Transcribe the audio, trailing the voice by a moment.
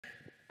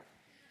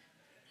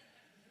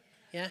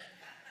Yeah?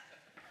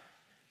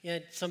 Yeah,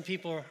 some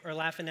people are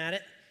laughing at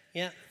it.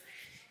 Yeah.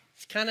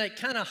 It's kind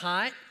of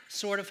hot,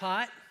 sort of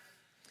hot.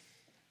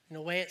 In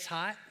a way, it's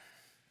hot,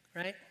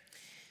 right?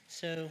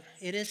 So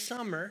it is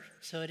summer,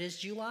 so it is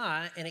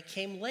July, and it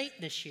came late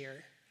this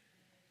year.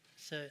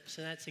 So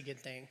that's a good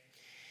thing.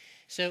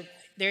 So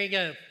there you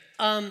go.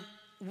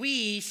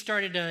 We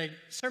started a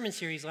sermon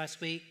series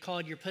last week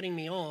called You're Putting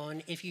Me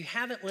On. If you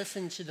haven't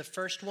listened to the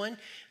first one,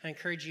 I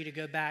encourage you to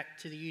go back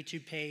to the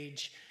YouTube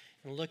page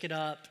and look it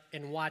up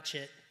and watch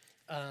it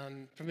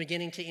from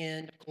beginning to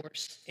end, of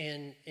course,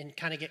 and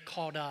kind of get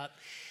caught up.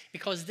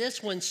 Because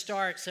this one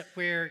starts at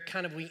where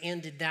kind of we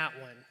ended that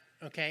one,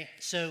 okay?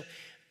 So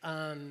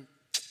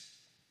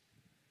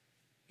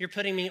You're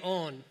Putting Me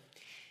On.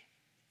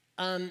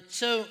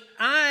 So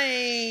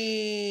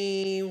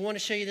I want to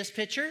show you this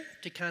picture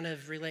to kind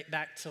of relate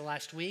back to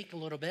last week a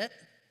little bit.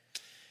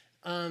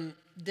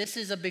 This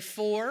is a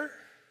before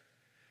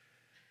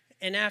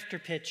and after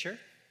picture,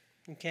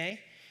 okay?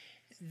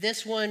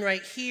 This one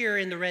right here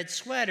in the red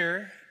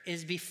sweater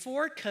is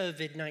before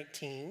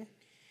COVID-19.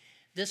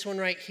 This one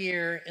right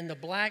here in the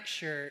black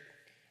shirt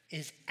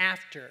is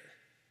after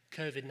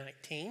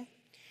COVID-19.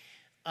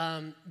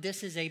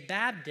 This is a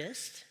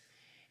Baptist.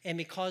 And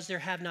because there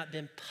have not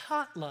been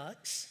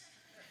potlucks,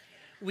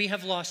 we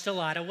have lost a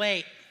lot of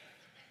weight.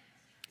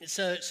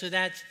 So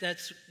that's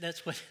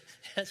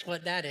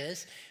what that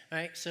is,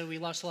 right? So we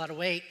lost a lot of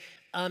weight.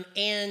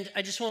 And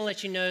I just want to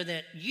let you know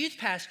that youth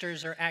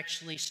pastors are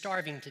actually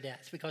starving to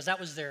death because that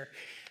was their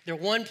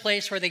one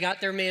place where they got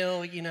their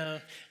meal. You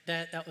know,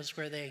 that was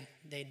where they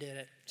did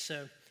it.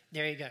 So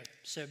there you go.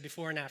 So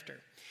before and after.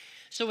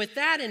 So with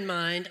that in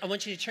mind, I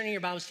want you to turn in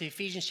your Bibles to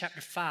Ephesians chapter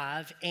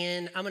 5,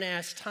 and I'm going to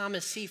ask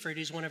Thomas Seaford,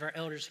 who's one of our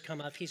elders, to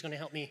come up. He's going to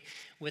help me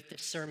with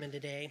this sermon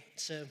today.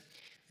 So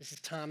this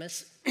is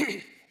Thomas.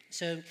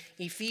 So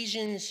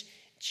Ephesians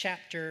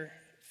chapter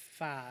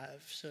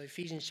 5. So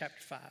Ephesians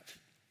chapter 5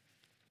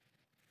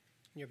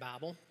 in your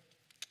Bible.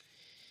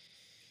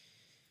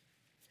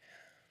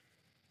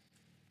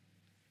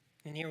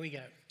 And here we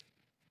go.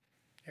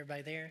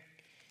 Everybody there?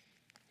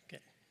 All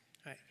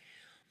right.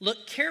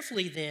 Look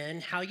carefully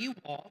then how you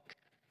walk,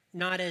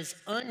 not as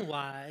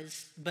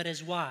unwise, but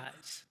as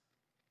wise.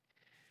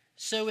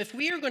 So if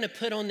we are going to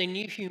put on the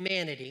new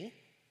humanity,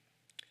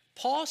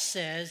 Paul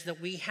says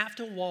that we have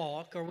to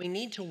walk, or we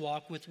need to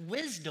walk with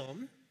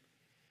wisdom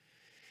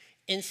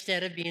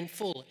instead of being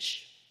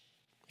foolish.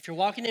 If you're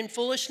walking in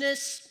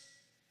foolishness,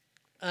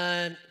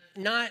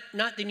 not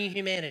the new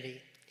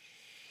humanity.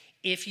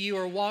 If you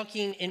are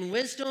walking in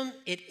wisdom,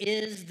 it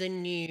is the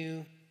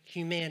new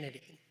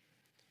humanity.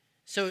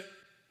 So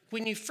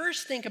when you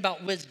first think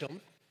about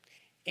wisdom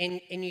and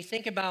you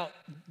think about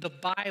the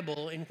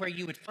Bible and where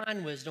you would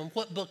find wisdom,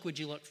 what book would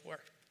you look for?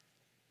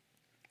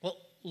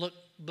 What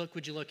book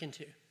would you look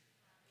into?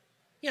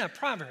 Yeah,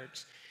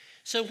 Proverbs.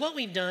 So what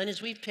we've done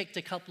is we've picked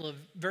a couple of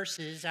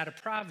verses out of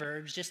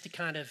Proverbs just to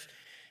kind of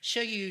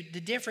show you the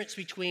difference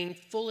between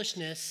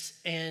foolishness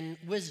and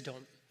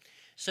wisdom.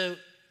 So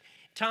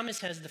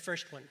Thomas has the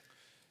first one.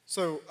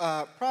 So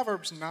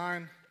Proverbs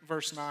 9,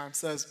 verse 9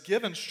 says,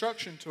 "Give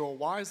instruction to a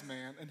wise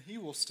man, and he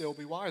will still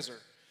be wiser.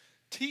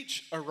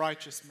 Teach a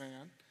righteous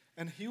man,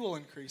 and he will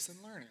increase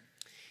in learning."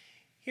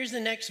 Here's the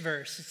next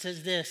verse. It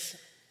says this,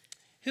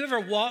 "Whoever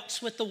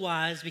walks with the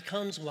wise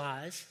becomes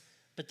wise,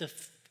 but the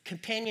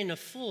companion of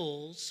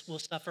fools will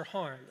suffer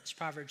harm." That's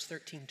Proverbs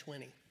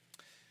 13:20.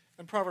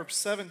 And Proverbs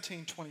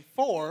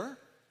 17:24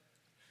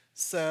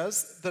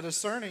 says, "The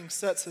discerning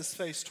sets his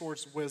face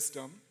towards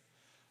wisdom,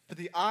 but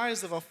the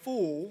eyes of a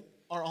fool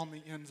are on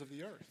the ends of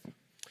the earth."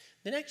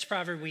 The next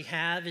proverb we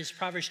have is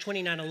Proverbs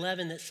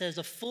 29:11 that says,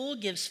 "A fool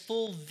gives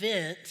full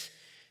vent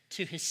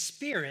to his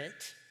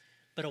spirit,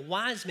 but a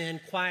wise man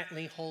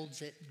quietly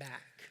holds it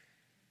back."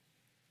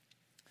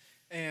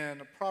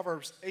 And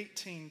Proverbs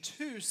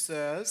 18:2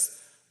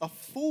 says, "A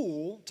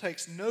fool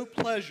takes no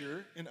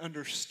pleasure in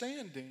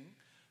understanding,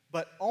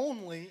 but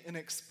only in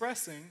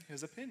expressing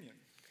his opinion."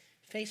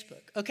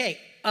 Facebook. Okay.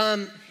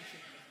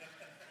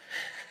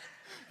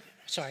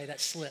 Sorry, that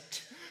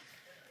slipped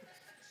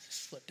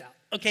out.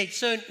 Okay,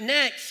 so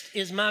next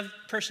is my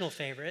personal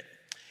favorite.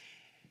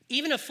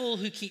 "Even a fool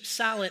who keeps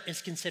silent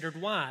is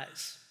considered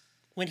wise.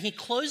 When he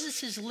closes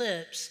his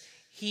lips,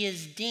 he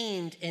is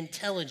deemed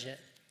intelligent."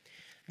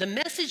 The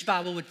Message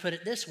Bible would put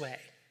it this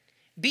way: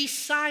 "Be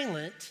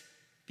silent,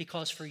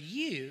 because for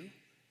you,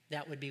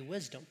 that would be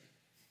wisdom."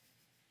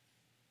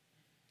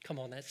 Come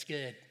on, that's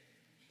good.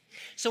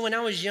 So when I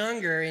was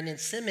younger and in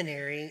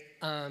seminary,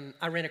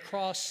 I ran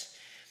across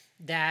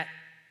that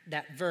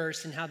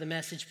verse and how the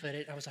Message put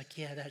it. I was like,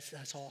 yeah,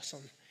 that's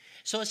awesome.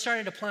 So I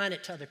started applying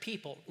it to other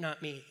people,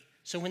 not me.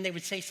 So when they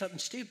would say something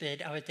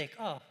stupid, I would think,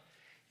 oh,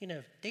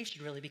 they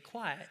should really be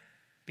quiet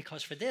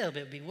because for them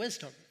it would be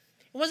wisdom.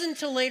 It wasn't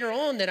until later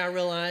on that I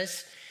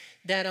realized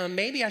that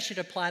maybe I should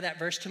apply that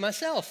verse to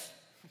myself,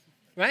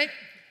 right?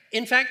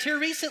 In fact, here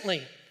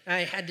recently, I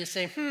had to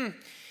say,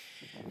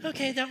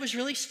 okay, that was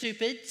really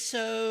stupid.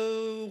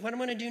 So what I'm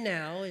going to do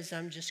now is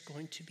I'm just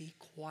going to be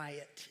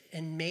quiet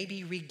and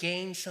maybe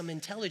regain some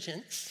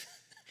intelligence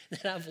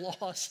that I've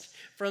lost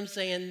from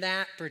saying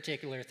that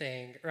particular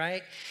thing,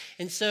 right?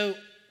 And so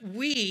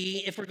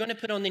if we're going to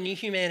put on the new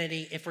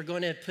humanity, if we're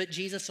going to put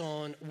Jesus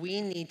on, we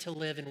need to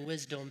live in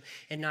wisdom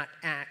and not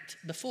act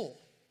the fool,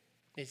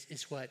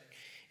 is what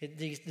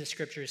the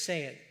scripture is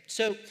saying.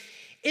 So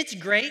it's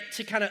great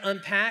to kind of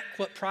unpack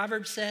what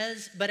Proverbs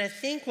says, but I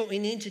think what we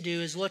need to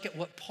do is look at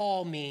what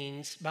Paul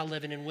means by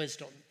living in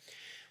wisdom.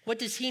 What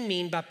does he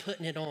mean by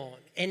putting it on?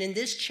 And in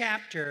this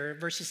chapter,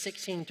 verses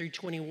 16 through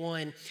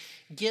 21,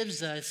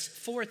 gives us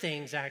 4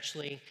 things,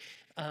 actually,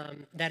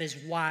 that is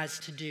wise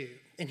to do.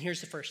 And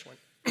here's the first one.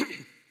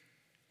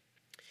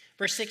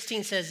 Verse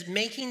 16 says,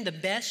 making the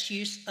best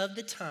use of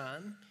the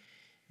time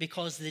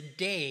because the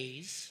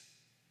days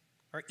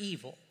are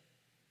evil.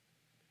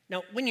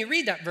 Now, when you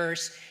read that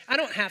verse, I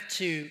don't have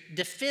to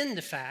defend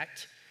the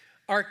fact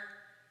or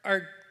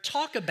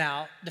talk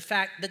about the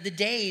fact that the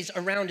days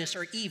around us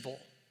are evil.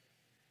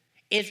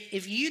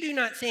 If you do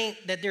not think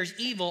that there's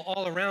evil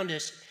all around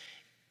us,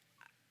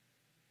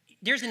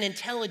 there's an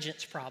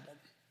intelligence problem.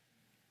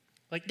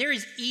 Like there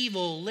is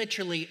evil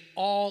literally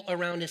all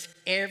around us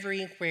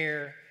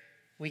everywhere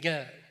we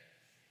go.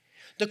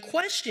 The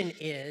question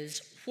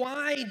is,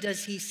 why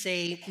does he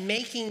say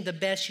making the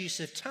best use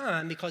of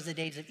time because the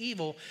days of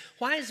evil?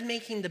 Why is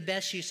making the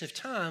best use of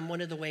time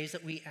one of the ways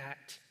that we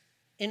act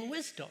in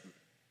wisdom?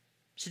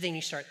 So then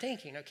you start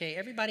thinking, okay,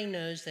 everybody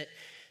knows that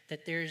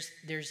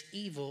there's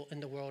evil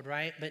in the world,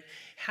 right? But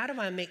how do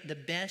I make the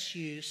best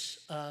use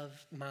of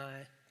my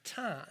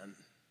time?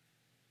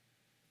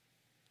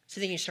 So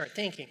then you start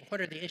thinking,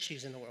 what are the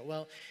issues in the world?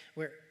 Well,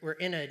 we're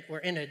in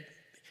a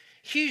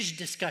huge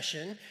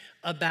discussion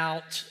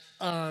about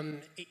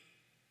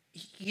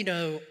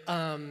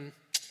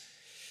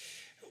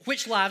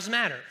which lives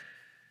matter.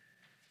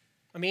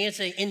 I mean, it's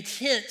an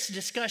intense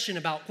discussion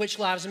about which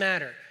lives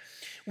matter.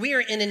 We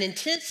are in an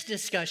intense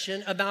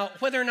discussion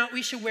about whether or not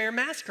we should wear a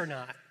mask or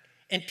not.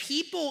 And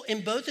people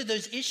in both of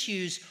those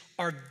issues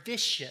are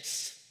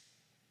vicious.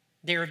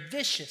 They're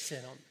vicious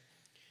in them.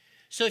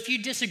 So if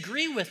you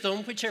disagree with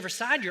them, whichever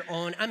side you're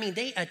on, I mean,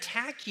 they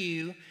attack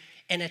you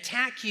and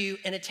attack you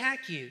and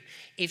attack you.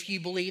 If you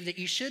believe that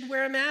you should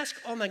wear a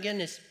mask, oh my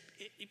goodness,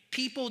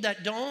 people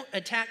that don't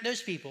attack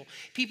those people.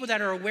 People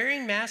that are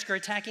wearing masks are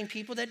attacking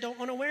people that don't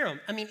want to wear them.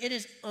 I mean, it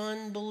is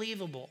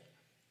unbelievable.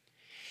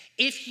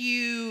 If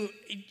you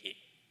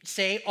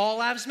say all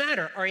lives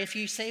matter, or if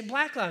you say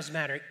Black Lives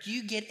Matter,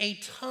 you get a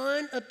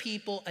ton of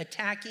people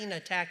attacking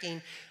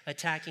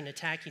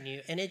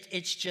you. And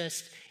it's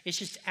just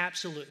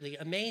absolutely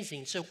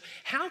amazing. So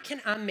how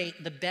can I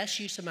make the best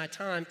use of my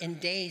time in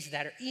days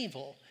that are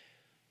evil?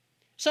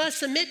 So I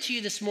submit to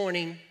you this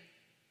morning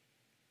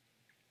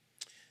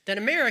that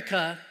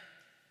America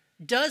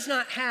does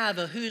not have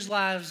a whose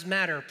lives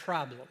matter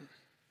problem.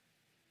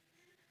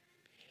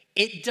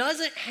 It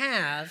doesn't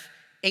have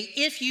a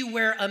if you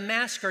wear a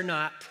mask or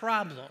not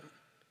problem.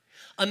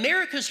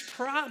 America's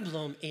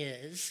problem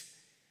is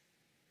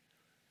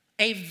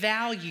a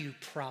value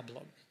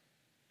problem.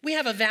 We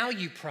have a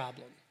value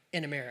problem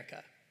in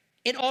America.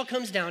 It all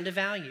comes down to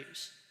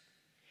values.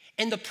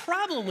 And the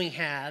problem we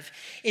have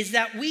is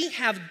that we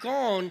have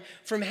gone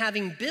from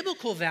having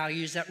biblical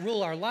values that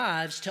rule our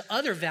lives to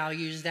other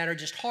values that are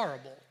just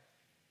horrible.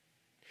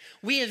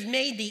 We have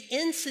made the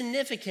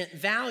insignificant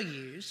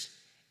values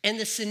and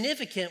the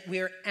significant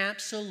we're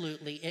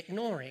absolutely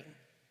ignoring.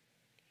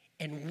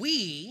 And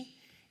we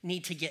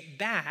need to get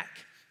back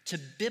to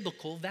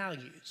biblical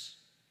values.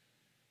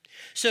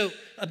 So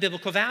a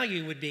biblical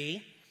value would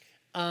be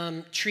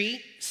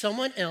treat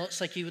someone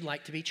else like you would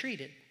like to be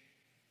treated.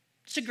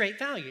 It's a great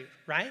value,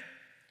 right?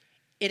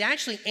 It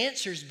actually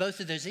answers both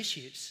of those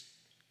issues,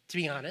 to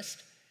be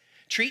honest.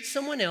 Treat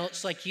someone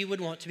else like you would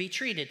want to be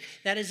treated.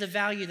 That is a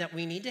value that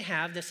we need to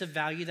have. That's a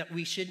value that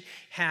we should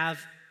have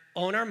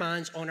on our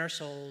minds, on our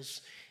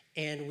souls,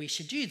 and we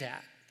should do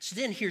that. So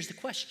then here's the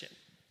question.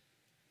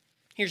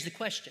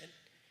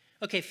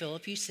 Okay,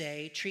 Philip, you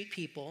say treat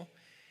people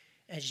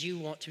as you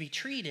want to be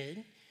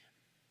treated,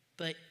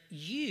 but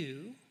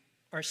you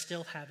are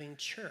still having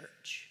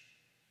church.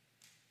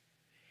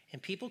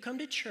 And people come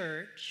to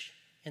church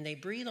and they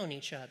breathe on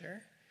each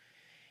other,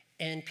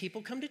 and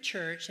people come to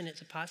church and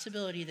it's a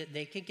possibility that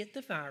they could get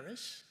the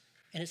virus,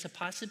 and it's a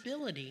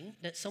possibility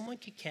that someone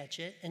could catch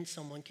it and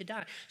someone could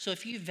die. So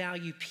if you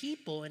value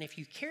people and if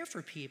you care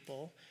for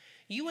people,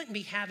 you wouldn't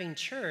be having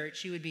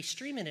church, you would be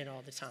streaming it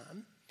all the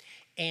time.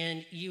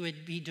 And you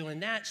would be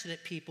doing that so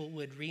that people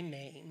would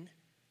remain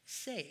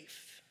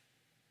safe.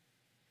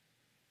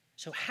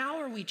 So how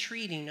are we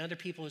treating other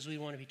people as we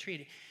want to be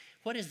treated?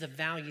 What is the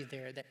value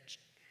there that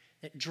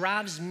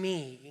drives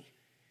me?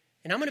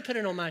 And I'm going to put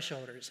it on my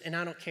shoulders, and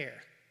I don't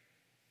care.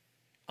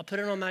 I'll put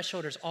it on my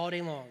shoulders all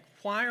day long.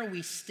 Why are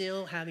we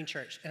still having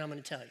church? And I'm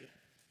going to tell you.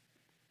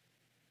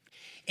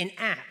 In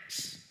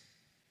Acts,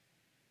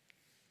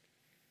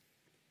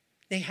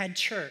 they had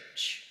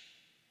church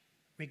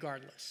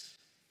regardless.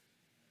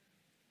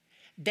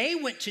 They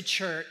went to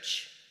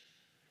church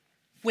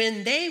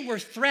when they were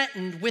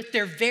threatened with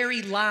their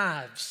very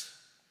lives.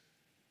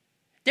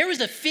 There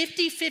was a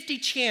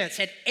 50-50 chance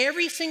at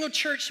every single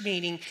church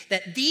meeting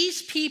that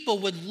these people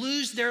would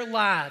lose their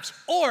lives,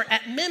 or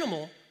at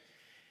minimal,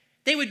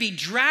 they would be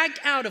dragged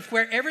out of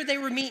wherever they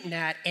were meeting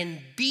at and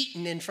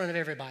beaten in front of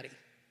everybody.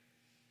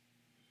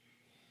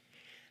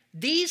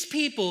 These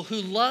people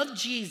who loved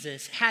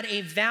Jesus had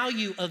a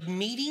value of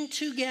meeting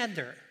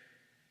together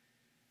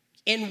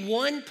in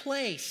one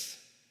place,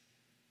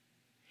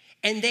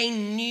 and they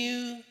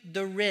knew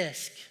the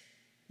risk.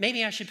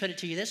 Maybe I should put it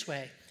to you this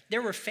way.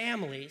 There were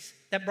families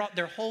that brought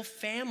their whole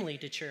family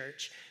to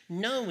church,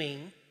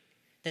 knowing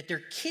that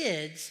their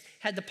kids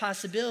had the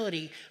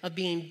possibility of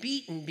being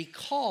beaten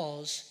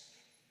because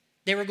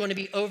they were going to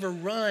be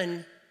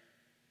overrun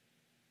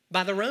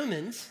by the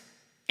Romans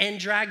and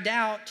dragged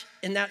out,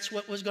 and that's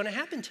what was going to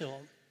happen to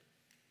them.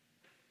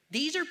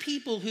 These are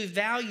people who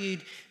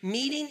valued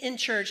meeting in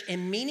church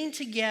and meeting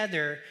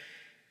together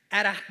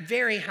at a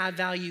very high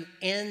value,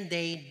 and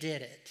they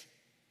did it.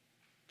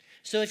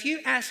 So if you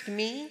ask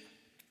me,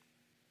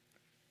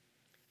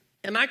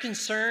 am I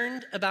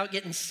concerned about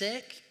getting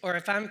sick, or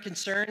if I'm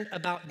concerned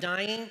about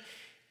dying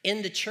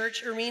in the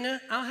church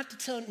arena, I'll have to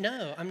tell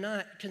no, I'm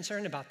not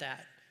concerned about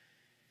that.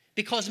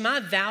 Because my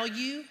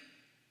value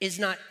is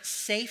not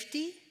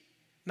safety.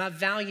 My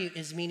value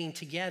is meeting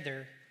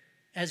together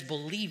as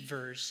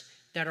believers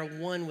that are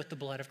one with the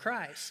blood of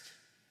Christ.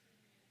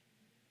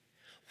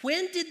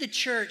 When did the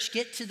church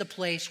get to the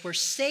place where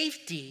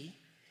safety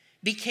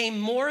became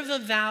more of a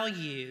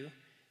value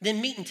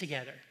than meeting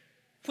together?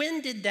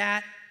 When did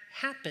that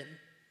happen?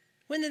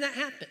 When did that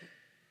happen?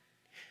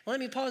 Well, let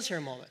me pause here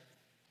a moment,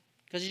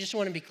 because I just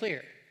want to be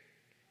clear.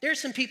 There are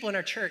some people in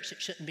our church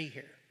that shouldn't be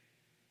here.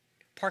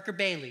 Parker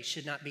Bailey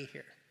should not be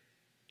here.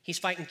 He's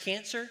fighting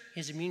cancer.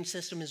 His immune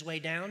system is way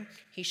down.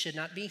 He should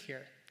not be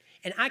here.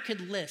 And I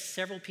could list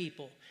several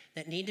people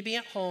that need to be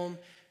at home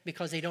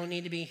because they don't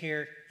need to be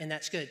here, and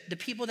that's good. The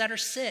people that are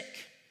sick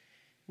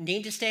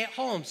need to stay at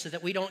home so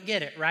that we don't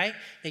get it, right?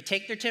 They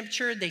take their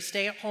temperature, they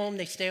stay at home,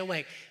 they stay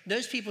awake.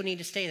 Those people need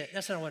to stay there.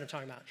 That's not what I'm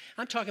talking about.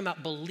 I'm talking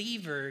about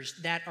believers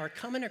that are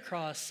coming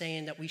across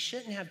saying that we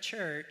shouldn't have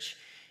church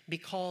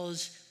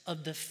because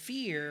of the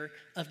fear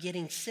of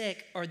getting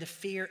sick or the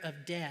fear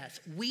of death.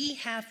 We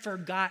have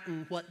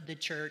forgotten what the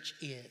church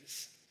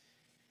is.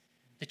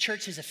 The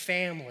church is a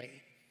family.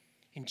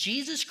 And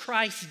Jesus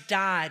Christ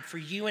died for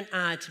you and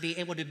I to be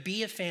able to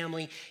be a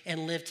family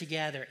and live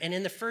together. And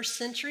in the first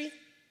century,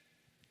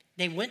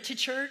 they went to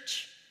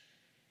church,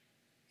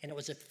 and it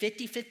was a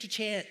 50-50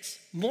 chance,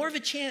 more of a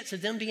chance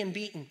of them being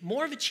beaten,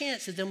 more of a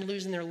chance of them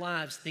losing their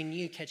lives than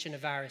you catching a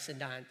virus and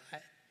dying by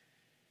it.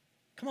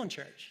 Come on,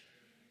 church.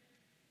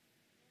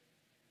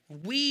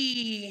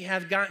 We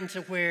have gotten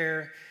to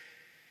where,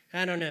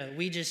 I don't know,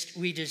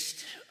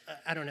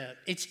 I don't know.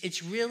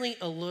 It's really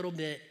a little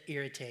bit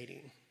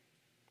irritating.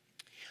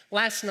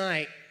 Last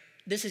night,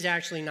 this is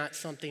actually not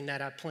something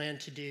that I plan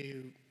to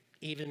do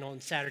even on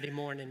Saturday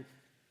morning,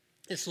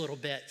 this little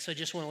bit, so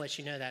just want to let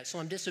you know that. So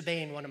I'm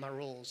disobeying one of my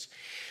rules.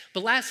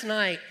 But last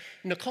night,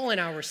 Nicole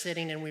and I were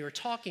sitting and we were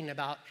talking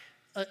about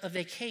a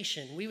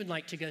vacation. We would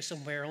like to go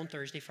somewhere on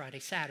Thursday, Friday,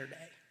 Saturday.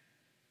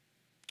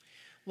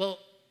 Well,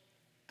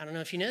 I don't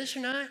know if you know this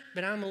or not,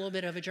 but I'm a little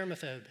bit of a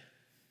germaphobe.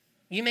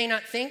 You may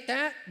not think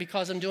that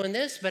because I'm doing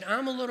this, but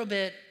I'm a little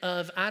bit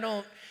of, I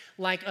don't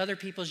like other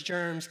people's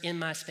germs in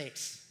my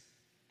space.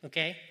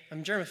 Okay?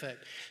 I'm germaphobe.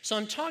 So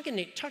I'm talking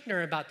to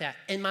her about that.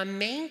 And my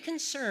main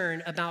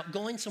concern about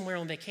going somewhere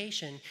on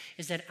vacation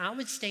is that I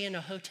would stay in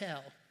a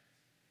hotel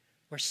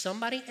where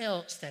somebody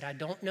else that I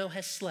don't know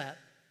has slept,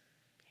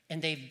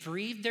 and they've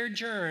breathed their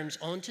germs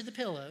onto the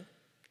pillow,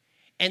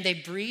 and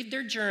they've breathed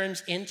their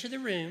germs into the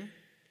room,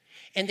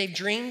 and they've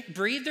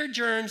breathed their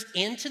germs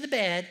into the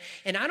bed,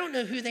 and I don't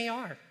know who they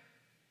are.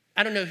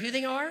 I don't know who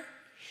they are.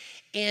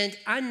 And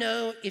I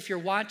know if you're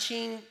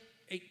watching,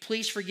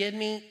 please forgive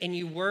me, and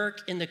you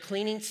work in the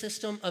cleaning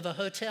system of a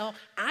hotel,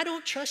 I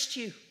don't trust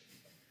you.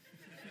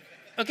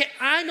 Okay,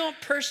 I don't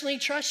personally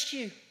trust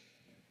you.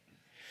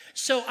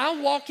 So I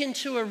walk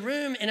into a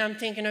room and I'm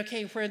thinking,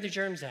 okay, where are the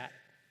germs at?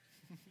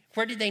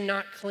 Where did they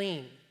not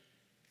clean?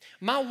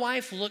 My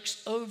wife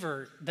looks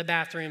over the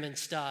bathroom and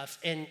stuff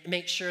and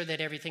makes sure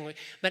that everything,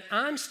 but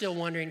I'm still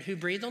wondering who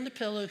breathed on the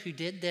pillow, who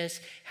did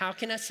this, how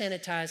can I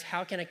sanitize,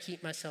 how can I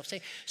keep myself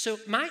safe? So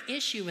my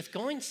issue with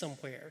going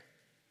somewhere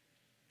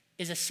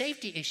is a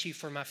safety issue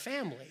for my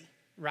family,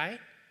 right?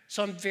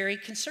 So I'm very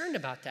concerned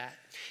about that.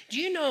 Do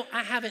you know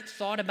I haven't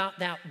thought about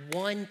that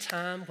one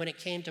time when it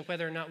came to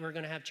whether or not we're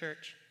going to have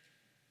church?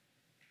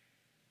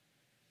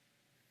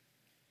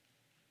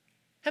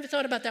 Haven't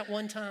thought about that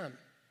one time.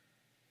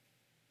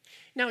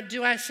 Now,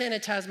 do I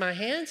sanitize my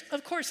hands?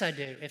 Of course I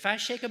do. If I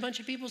shake a bunch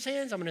of people's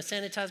hands, I'm going to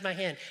sanitize my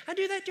hand. I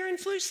do that during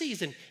flu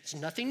season. It's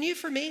nothing new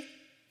for me.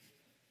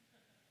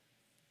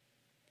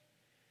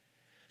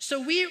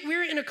 So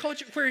we're in a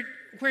culture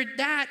where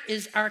that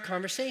is our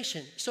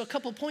conversation. So a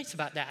couple points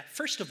about that.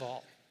 First of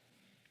all,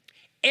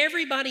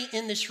 everybody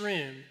in this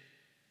room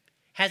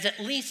has at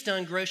least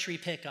done grocery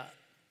pickup.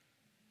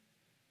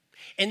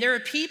 And there are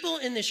people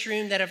in this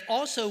room that have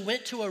also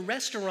went to a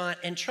restaurant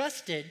and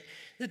trusted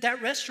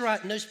that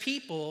restaurant and those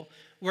people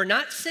were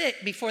not sick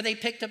before they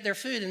picked up their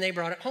food and they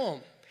brought it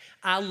home.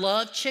 I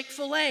love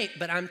Chick-fil-A,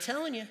 but I'm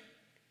telling you,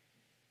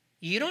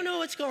 you don't know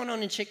what's going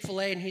on in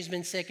Chick-fil-A and who's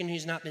been sick and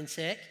who's not been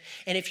sick.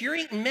 And if you're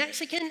eating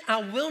Mexican,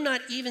 I will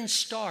not even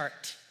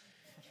start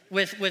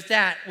with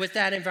that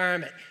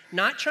environment.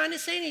 Not trying to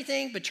say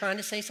anything, but trying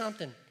to say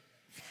something.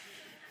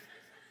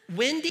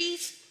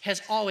 Wendy's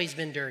has always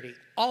been dirty.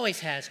 Always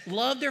has.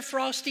 Love their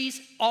Frosties,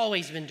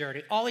 always been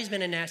dirty. Always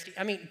been a nasty,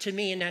 to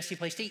me, a nasty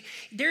place to eat.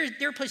 There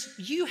are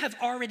places, you have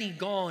already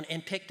gone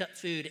and picked up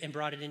food and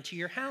brought it into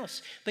your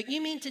house. But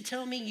you mean to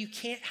tell me you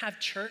can't have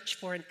church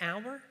for an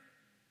hour?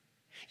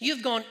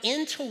 You've gone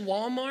into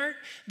Walmart,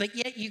 but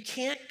yet you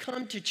can't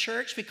come to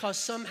church because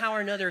somehow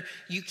or another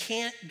you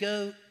can't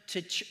go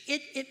to church.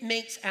 It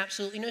makes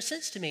absolutely no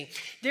sense to me.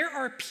 There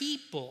are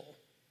people,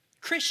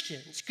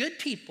 Christians, good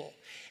people,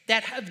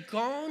 that have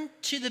gone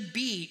to the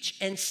beach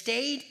and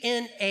stayed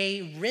in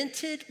a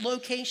rented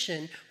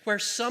location where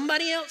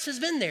somebody else has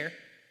been there.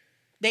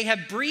 They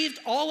have breathed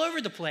all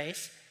over the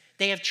place.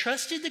 They have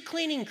trusted the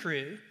cleaning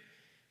crew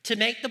to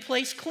make the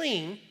place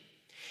clean.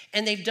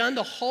 And they've done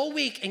the whole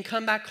week and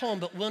come back home,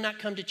 but will not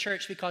come to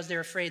church because they're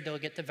afraid they'll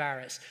get the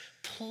virus.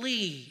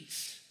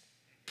 Please,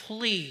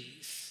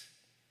 please,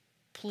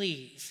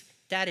 please.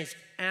 That is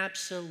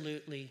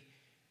absolutely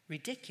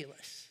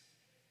ridiculous.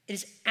 It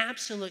is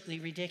absolutely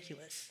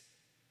ridiculous.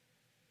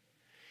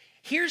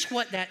 Here's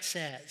what that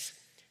says.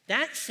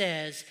 That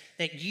says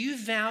that you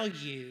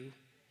value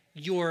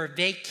your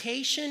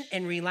vacation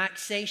and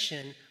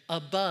relaxation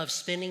above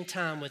spending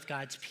time with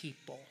God's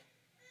people.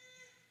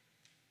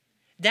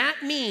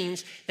 That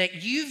means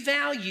that you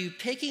value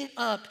picking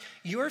up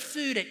your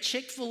food at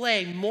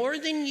Chick-fil-A more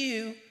than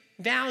you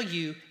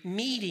value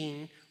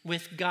meeting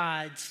with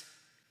God's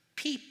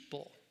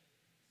people.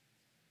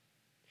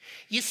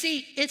 You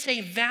see, it's a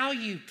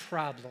value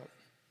problem.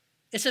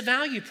 It's a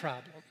value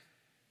problem.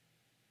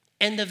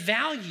 And the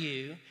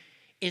value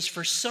is,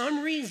 for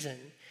some reason,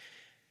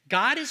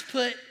 God has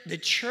put the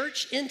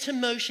church into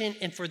motion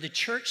and for the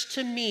church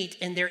to meet,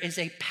 and there is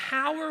a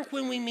power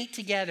when we meet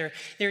together.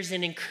 There's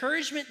an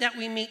encouragement that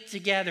we meet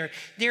together.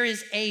 There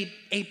is a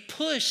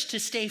push to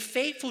stay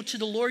faithful to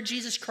the Lord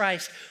Jesus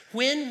Christ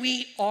when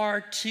we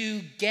are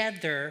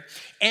together.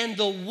 And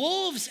the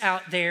wolves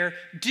out there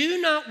do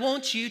not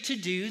want you to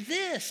do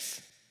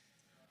this.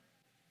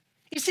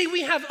 You see,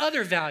 we have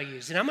other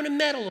values, and I'm going to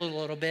meddle a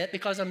little bit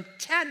because I'm a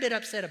tad bit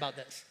upset about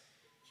this.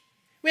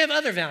 We have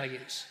other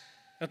values,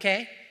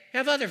 okay? We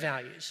have other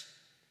values.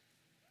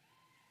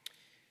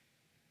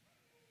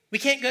 We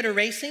can't go to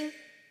racing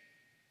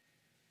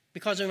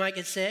because we might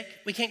get sick.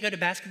 We can't go to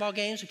basketball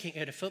games. We can't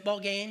go to football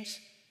games.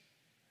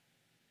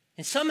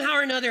 And somehow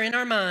or another in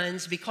our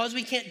minds, because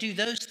we can't do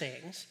those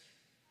things,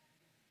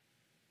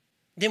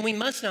 then we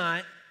must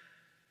not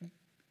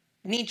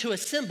need to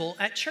assemble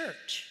at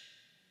church.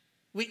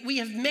 We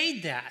have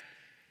made that.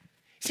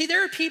 See,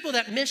 there are people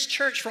that miss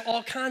church for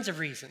all kinds of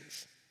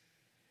reasons.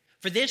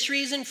 For this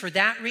reason, for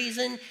that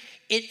reason.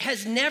 It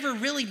has never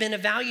really been a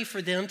value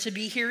for them to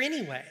be here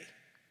anyway.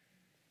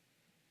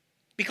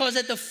 Because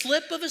at the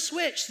flip of a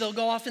switch, they'll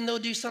go off and they'll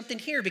do something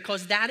here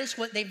because that is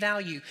what they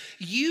value.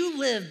 You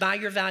live by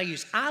your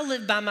values. I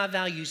live by my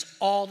values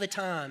all the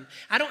time.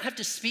 I don't have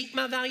to speak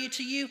my value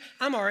to you.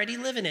 I'm already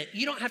living it.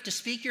 You don't have to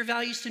speak your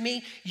values to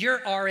me.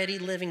 You're already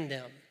living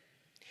them.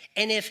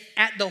 And if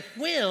at the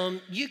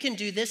whim you can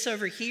do this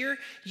over here,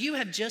 you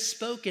have just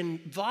spoken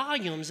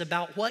volumes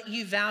about what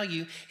you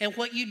value and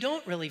what you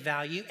don't really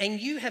value, and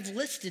you have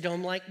listed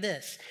them like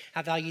this.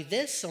 I value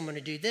this, so I'm going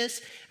to do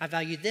this. I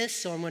value this,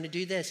 so I'm going to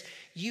do this.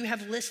 You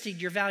have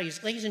listed your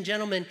values. Ladies and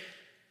gentlemen,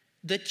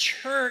 the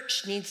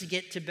church needs to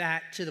get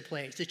back to the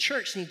place. The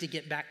church needs to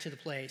get back to the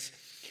place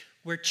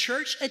where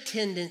church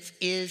attendance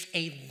is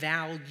a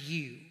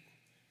value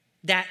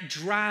that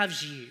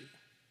drives you,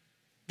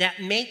 that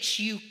makes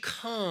you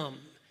come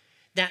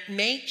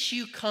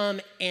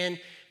and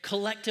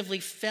collectively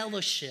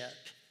fellowship.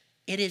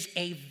 It is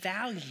a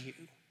value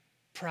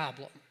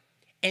problem.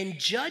 And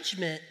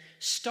judgment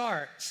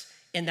starts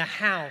in the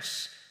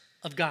house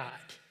of God.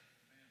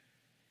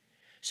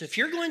 So if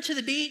you're going to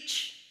the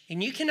beach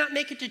and you cannot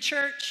make it to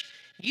church,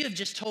 you have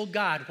just told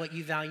God what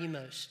you value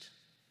most.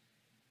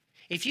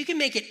 If you can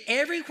make it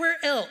everywhere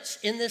else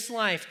in this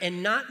life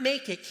and not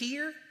make it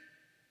here,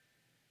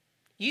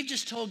 you've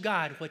just told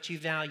God what you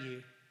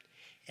value.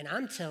 And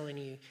I'm telling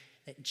you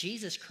that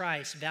Jesus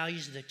Christ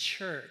values the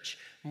church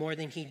more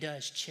than he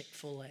does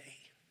Chick-fil-A.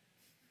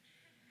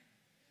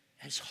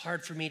 It's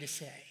hard for me to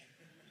say.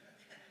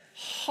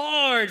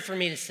 Hard for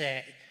me to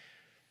say.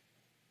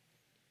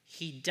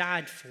 He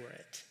died for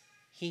it.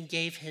 He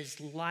gave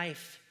his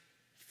life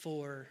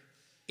for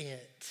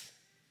it.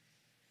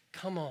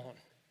 Come on.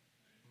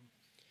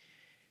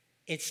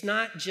 It's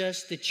not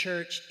just the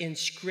church in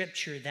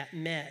Scripture that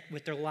met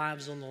with their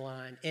lives on the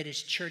line. It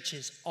is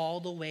churches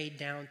all the way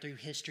down through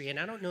history. And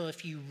I don't know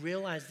if you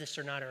realize this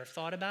or not or have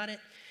thought about it.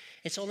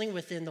 It's only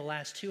within the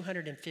last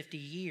 250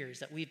 years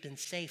that we've been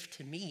safe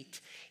to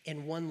meet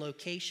in one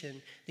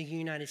location, the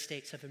United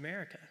States of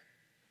America.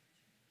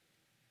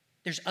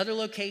 There's other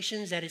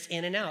locations that it's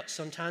in and out.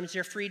 Sometimes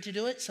they're free to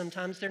do it,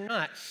 sometimes they're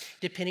not,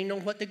 depending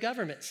on what the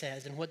government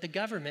says and what the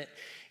government,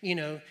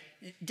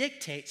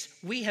 dictates.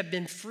 We have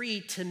been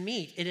free to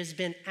meet. It has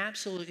been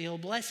absolutely a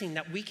blessing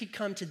that we could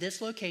come to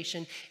this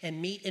location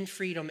and meet in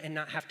freedom and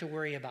not have to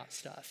worry about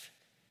stuff.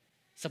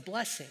 It's a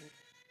blessing.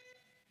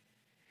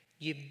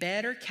 You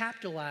better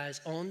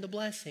capitalize on the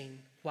blessing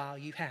while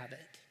you have it.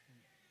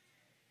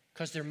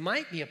 Because there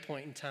might be a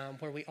point in time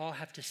where we all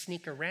have to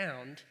sneak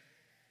around,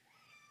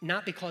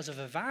 not because of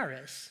a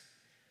virus,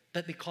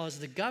 but because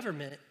the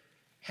government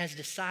has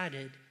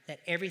decided that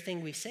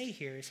everything we say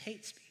here is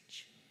hate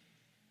speech.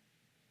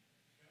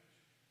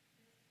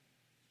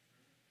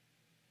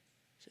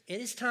 So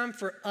it is time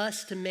for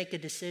us to make a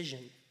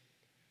decision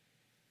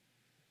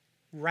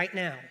right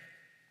now.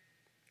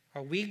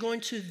 Are we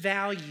going to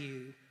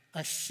value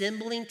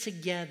assembling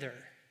together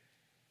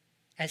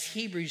as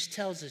Hebrews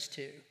tells us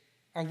to?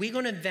 Are we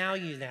going to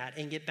value that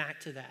and get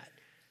back to that,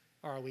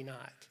 or are we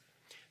not?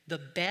 The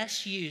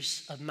best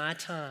use of my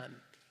time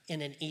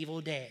in an evil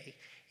day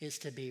is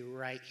to be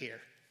right here.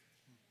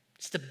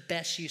 It's the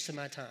best use of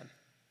my time.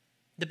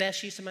 The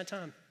best use of my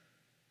time.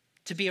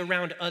 To be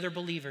around other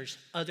believers,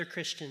 other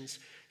Christians,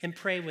 and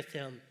pray with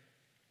them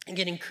and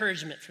get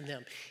encouragement from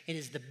them. It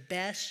is the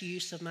best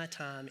use of my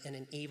time in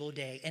an evil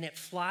day, and it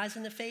flies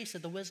in the face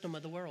of the wisdom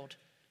of the world.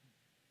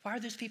 Why are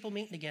those people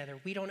meeting together?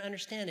 We don't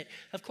understand it.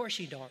 Of course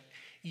you don't.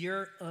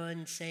 You're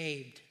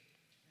unsaved.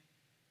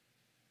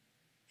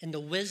 And the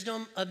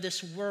wisdom of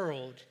this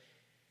world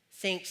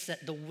thinks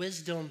that the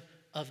wisdom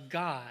of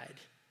God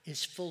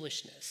is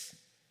foolishness,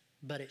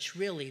 but it's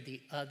really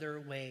the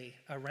other way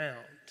around.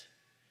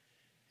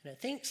 And I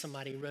think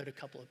somebody wrote a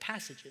couple of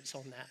passages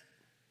on that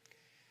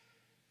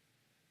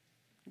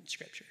in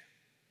Scripture.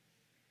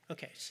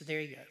 Okay, so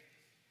there you go.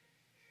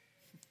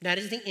 That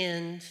is the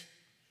end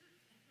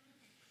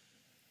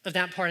of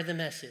that part of the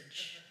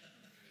message.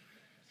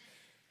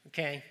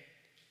 Okay?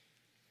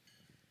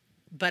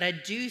 But I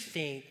do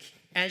think,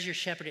 as your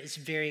shepherd, it's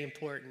very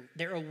important.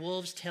 There are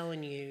wolves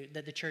telling you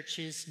that the church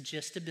is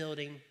just a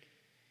building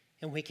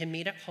and we can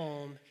meet at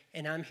home,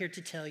 and I'm here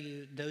to tell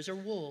you those are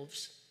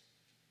wolves,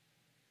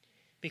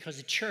 because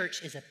the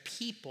church is a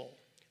people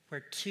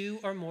where two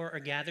or more are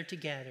gathered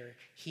together.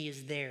 He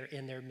is there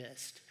in their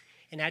midst.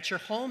 And at your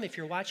home, if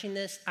you're watching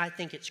this, I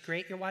think it's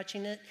great you're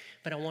watching it,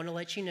 but I want to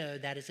let you know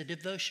that is a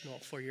devotional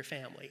for your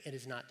family. It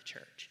is not the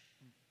church.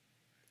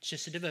 It's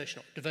just a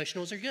devotional.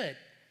 Devotionals are good.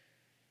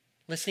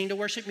 Listening to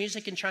worship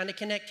music and trying to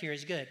connect here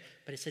is good,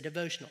 but it's a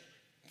devotional.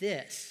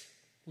 This,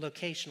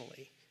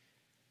 locationally,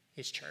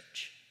 is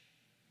church.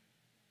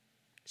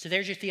 So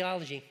there's your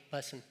theology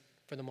lesson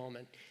for the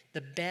moment.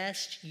 The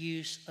best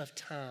use of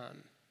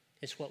time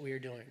is what we are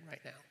doing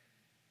right now.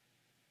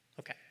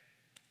 Okay.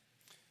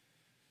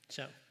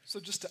 So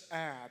just to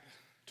add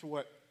to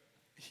what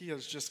he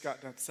has just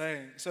got done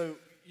saying,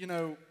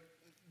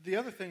 the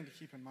other thing to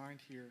keep in mind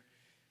here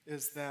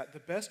is that the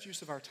best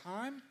use of our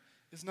time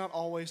is not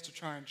always to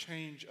try and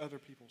change other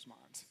people's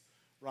minds,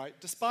 right?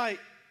 Despite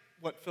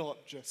what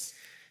Philip just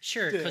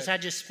Sure, because I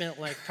just spent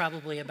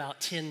probably about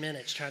 10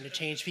 minutes trying to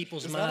change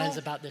people's minds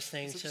about this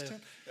thing.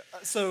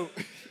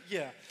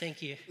 Yeah.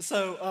 Thank you.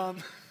 So,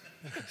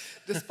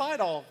 despite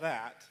all of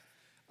that,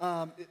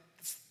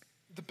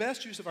 the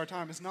best use of our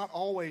time is not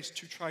always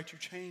to try to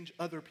change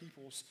other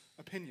people's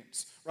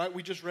opinions, right?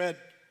 We just read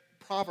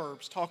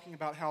Proverbs talking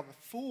about how the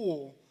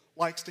fool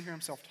likes to hear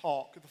himself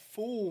talk. The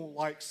fool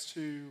likes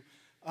to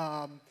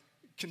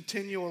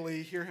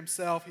continually hear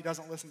himself. He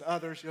doesn't listen to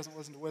others. He doesn't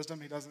listen to wisdom.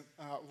 He doesn't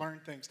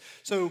learn things.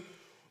 So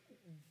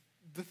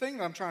the thing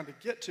that I'm trying to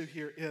get to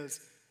here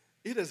is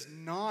it is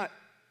not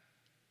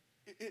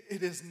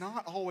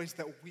always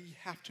that we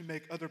have to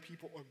make other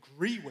people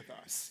agree with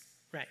us.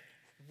 Right.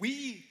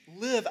 We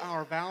live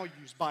our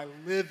values by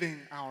living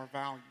our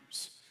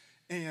values.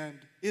 And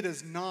it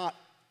is not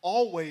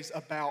always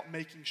about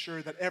making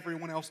sure that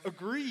everyone else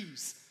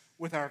agrees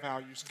with our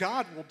values.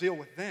 God will deal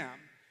with them.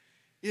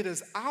 It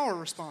is our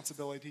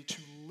responsibility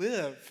to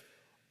live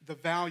the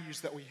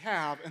values that we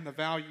have and the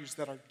values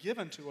that are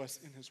given to us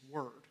in His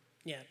Word.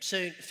 Yeah,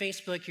 so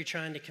Facebook, you're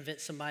trying to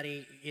convince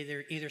somebody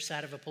either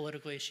side of a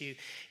political issue.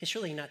 It's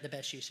really not the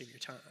best use of your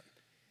time.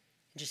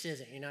 It just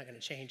isn't. You're not going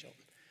to change them.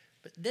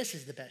 But this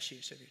is the best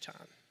use of your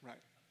time. Right.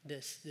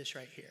 This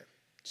right here.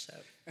 So.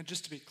 And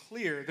just to be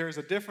clear, there is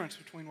a difference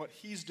between what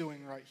he's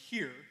doing right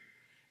here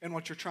and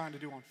what you're trying to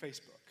do on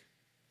Facebook.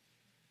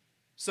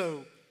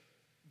 So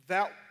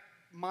that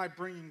my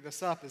bringing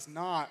this up is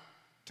not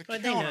to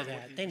counter they know what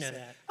that. he They know said.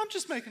 that. I'm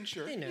just making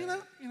sure. They know.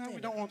 We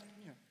don't want.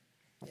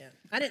 Yeah.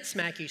 I didn't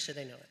smack you, so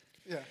they know it.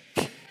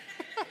 Yeah.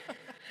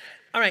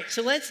 All right.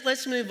 So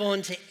let's move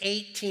on to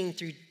 18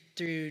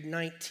 through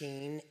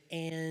 19,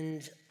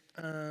 and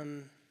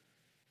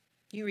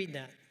you read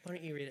that. Why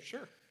don't you read it?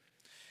 Sure.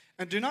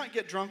 And do not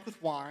get drunk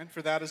with wine,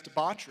 for that is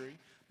debauchery,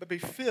 but be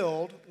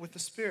filled with the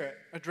Spirit,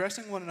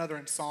 addressing one another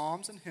in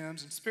psalms and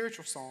hymns and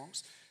spiritual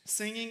songs,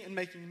 singing and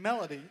making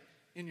melody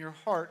in your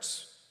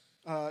hearts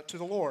to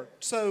the Lord.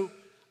 So,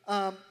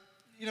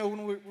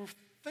 when we're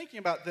thinking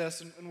about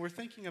this, and we're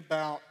thinking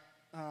about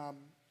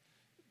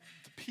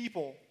the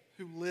people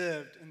who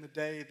lived in the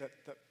day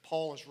that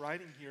Paul is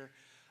writing here,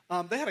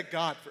 they had a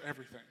God for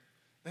everything.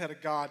 They had a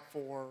God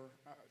for,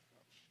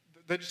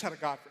 they just had a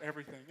God for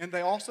everything. And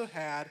they also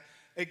had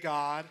a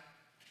God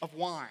of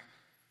wine.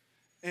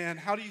 And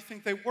how do you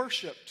think they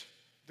worshiped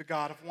the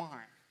God of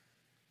wine?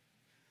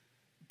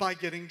 By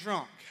getting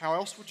drunk. How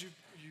else would you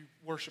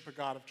worship a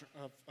God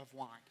of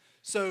wine?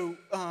 So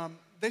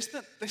they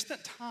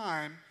spent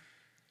time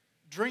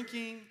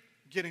drinking,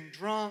 getting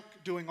drunk,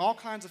 doing all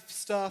kinds of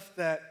stuff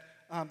that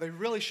they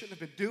really shouldn't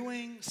have been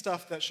doing,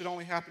 stuff that should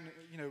only happen,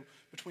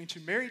 between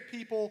two married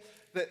people.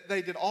 That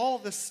they did all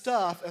of this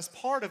stuff as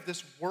part of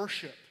this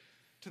worship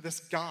to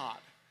this God.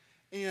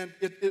 And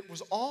it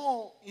was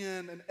all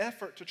in an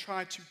effort to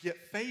try to get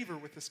favor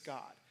with this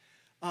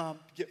God.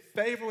 Get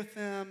favor with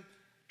them,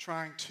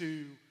 trying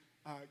to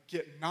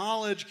get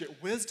knowledge,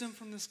 get wisdom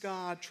from this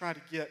God, try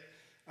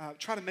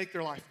to make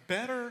their life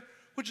better,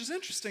 which is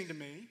interesting to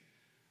me,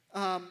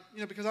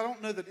 because I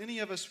don't know that any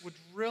of us would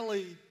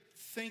really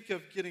think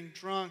of getting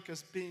drunk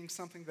as being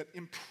something that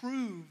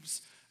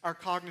improves our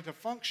cognitive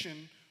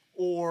function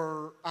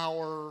or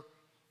our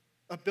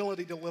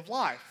ability to live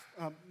life.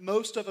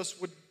 Most of us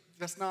would.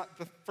 That's not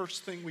the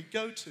first thing we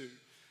go to.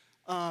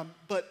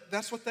 But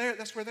that's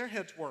where their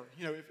heads were.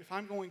 If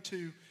I'm going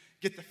to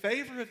get the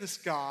favor of this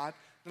God,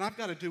 then I've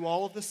got to do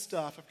all of this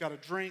stuff. I've got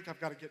to drink, I've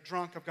got to get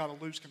drunk, I've got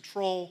to lose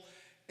control,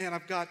 and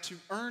I've got to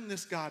earn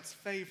this God's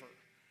favor.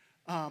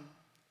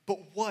 But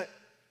what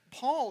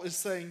Paul is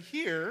saying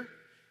here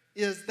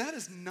is that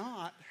is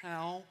not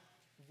how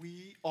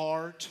we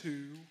are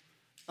to,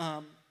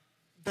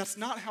 that's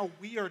not how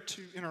we are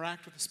to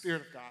interact with the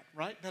Spirit of God,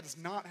 right? That is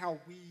not how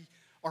we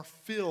are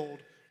filled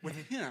with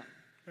Him.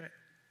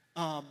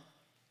 Right.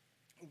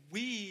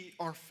 We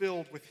are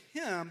filled with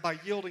Him by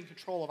yielding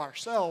control of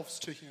ourselves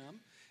to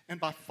Him and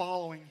by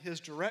following His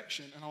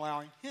direction and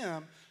allowing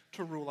Him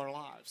to rule our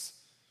lives.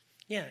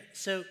 Yeah,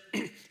 so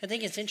I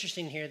think it's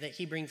interesting here that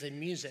he brings in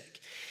music,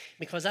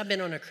 because I've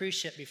been on a cruise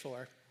ship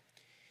before,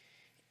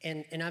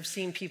 and I've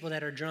seen people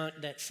that are drunk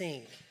that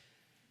sing,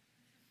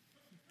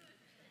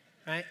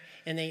 right?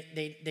 And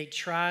they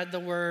try the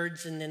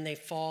words, and then they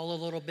fall a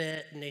little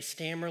bit, and they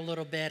stammer a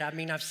little bit. I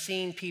mean, I've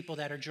seen people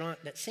that are drunk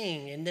that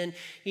sing, and then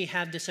you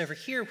have this over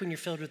here, when you're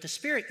filled with the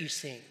Spirit, you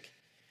sing.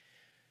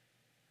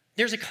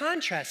 There's a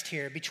contrast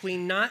here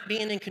between not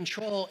being in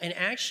control and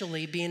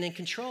actually being in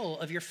control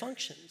of your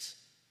functions.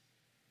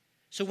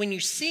 So when you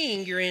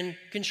sing, you're in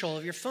control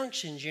of your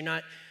functions. You're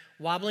not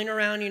wobbling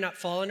around, you're not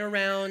falling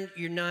around,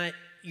 you're not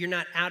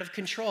out of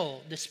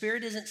control. The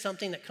Spirit isn't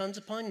something that comes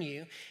upon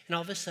you and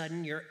all of a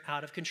sudden you're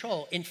out of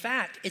control. In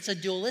fact, it's a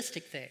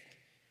dualistic thing.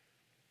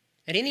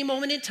 At any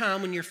moment in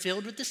time when you're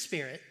filled with the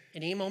Spirit,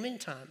 at any moment in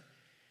time,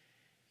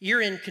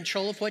 you're in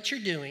control of what you're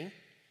doing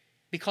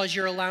because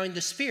you're allowing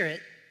the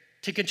Spirit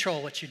to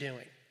control what you're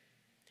doing.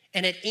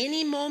 And at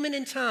any moment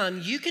in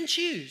time, you can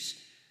choose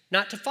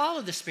not to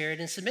follow the Spirit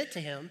and submit to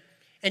Him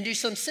and do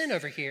some sin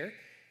over here,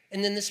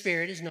 and then the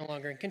Spirit is no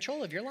longer in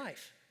control of your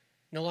life,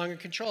 no longer in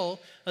control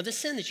of the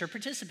sin that you're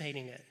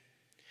participating in.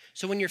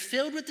 So when you're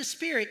filled with the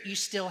Spirit, you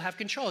still have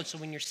control. So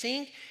when you're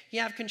singing, you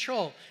have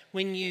control.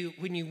 When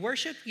you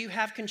worship, you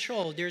have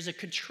control. There's a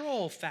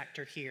control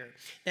factor here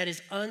that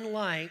is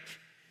unlike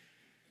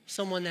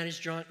someone that is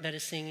drunk, that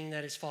is singing,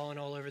 that is falling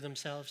all over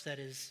themselves, that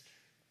is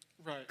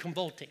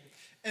convulsing.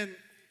 And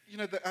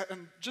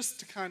and just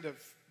to kind of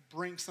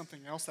bring something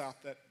else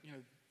out that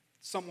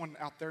someone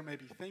out there may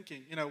be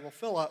thinking, well,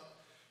 Philip,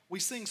 we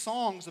sing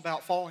songs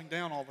about falling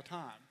down all the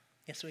time.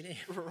 Yes, we do.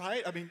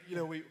 Right? I mean,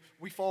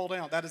 we fall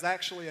down. That is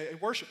actually a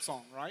worship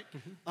song, right?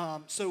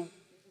 Mm-hmm. So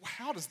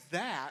how does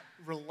that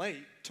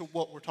relate to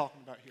what we're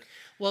talking about here?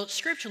 Well,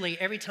 scripturally,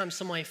 every time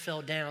somebody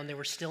fell down, they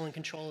were still in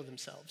control of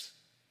themselves.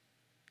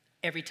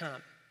 Every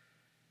time.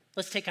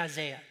 Let's take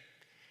Isaiah.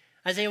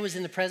 Isaiah was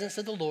in the presence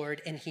of the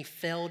Lord, and he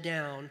fell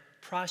down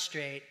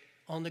prostrate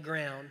on the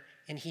ground,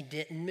 and he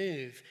didn't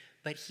move.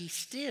 But he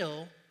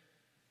still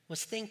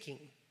was thinking.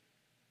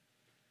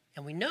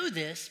 And we know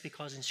this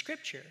because in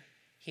Scripture,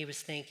 he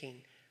was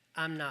thinking,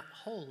 I'm not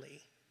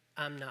holy,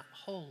 I'm not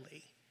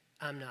holy,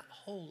 I'm not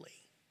holy.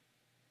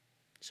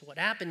 So what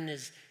happened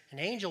is an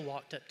angel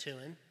walked up to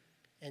him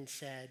and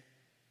said,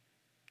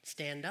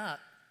 stand up.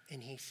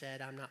 And he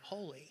said, I'm not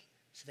holy.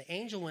 So the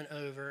angel went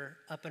over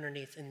up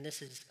underneath, and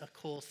this is a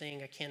cool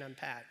thing I can't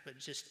unpack, but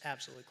just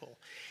absolutely cool.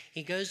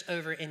 He goes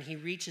over and he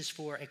reaches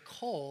for a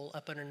coal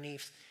up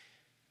underneath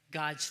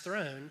God's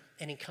throne,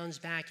 and he comes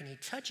back and he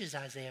touches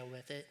Isaiah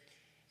with it,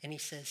 and he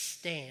says,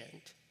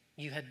 stand,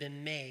 you have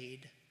been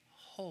made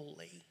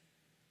holy.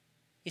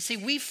 You see,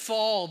 we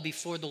fall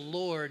before the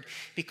Lord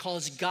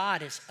because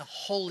God is a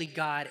holy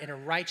God and a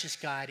righteous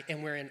God,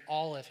 and we're in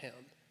awe of Him.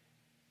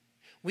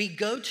 We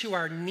go to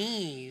our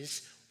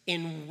knees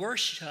in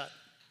worship,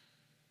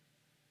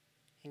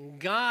 and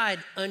God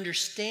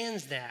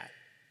understands that.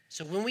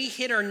 So when we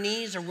hit our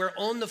knees or we're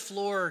on the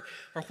floor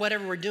or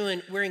whatever we're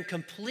doing, we're in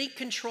complete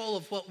control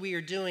of what we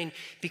are doing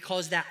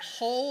because that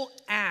whole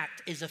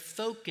act is a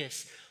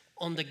focus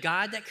on the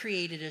God that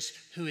created us,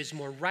 who is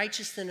more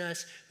righteous than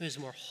us, who is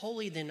more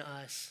holy than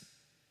us,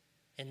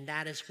 and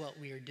that is what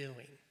we are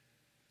doing.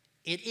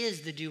 It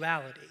is the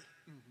duality.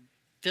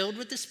 Filled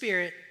with the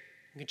Spirit,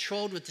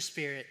 controlled with the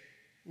Spirit,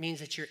 means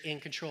that you're in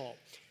control.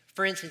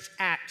 For instance,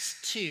 Acts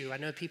 2, I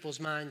know people's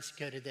minds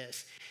go to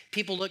this.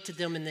 People looked at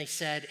them and they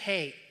said,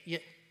 hey,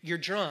 you're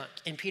drunk.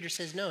 And Peter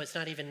says, no, it's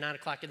not even 9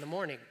 o'clock in the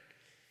morning.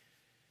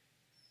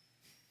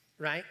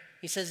 Right?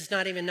 He says it's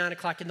not even 9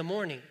 o'clock in the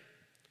morning.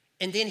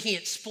 And then he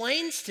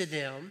explains to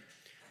them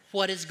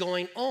what is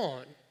going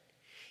on.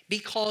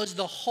 Because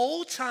the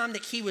whole time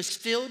that he was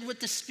filled with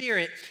the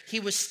Spirit, he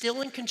was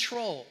still in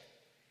control.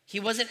 He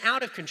wasn't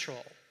out of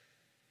control.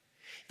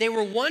 They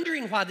were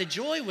wondering why the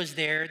joy was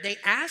there. They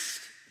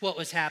asked what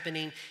was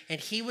happening, and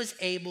he was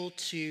able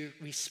to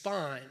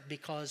respond,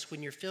 because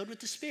when you're filled with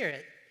the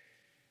Spirit,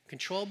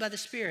 controlled by the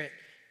Spirit,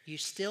 you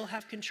still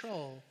have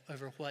control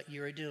over what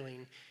you are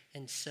doing,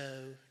 and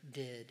so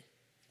did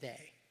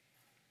they.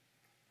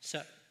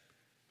 So,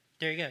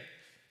 there you go.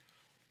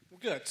 Well,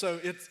 good. So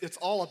it's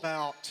all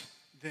about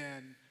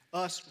then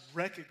us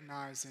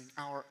recognizing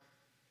our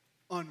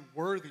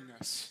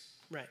unworthiness,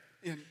 Right.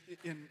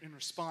 in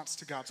response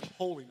to God's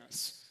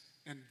holiness,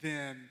 and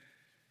then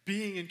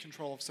being in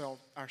control of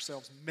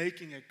ourselves,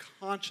 making a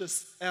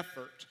conscious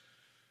effort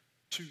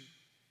to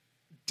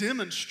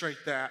demonstrate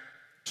that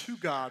to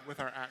God with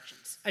our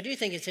actions. I do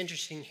think it's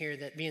interesting here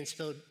that being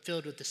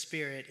filled with the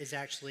Spirit is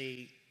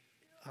actually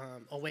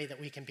a way that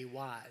we can be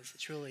wise.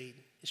 It's really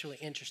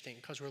interesting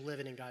because we're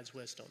living in God's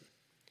wisdom.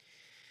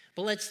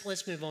 But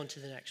let's move on to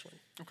the next one.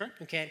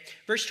 Okay.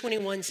 Verse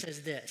 21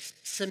 says this: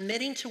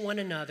 submitting to one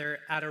another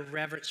out of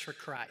reverence for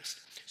Christ.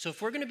 So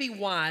if we're going to be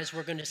wise,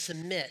 we're going to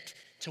submit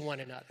to one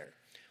another.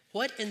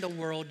 What in the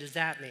world does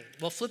that mean?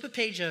 Well, flip a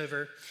page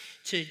over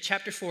to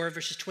chapter 4,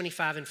 verses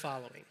 25 and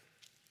following.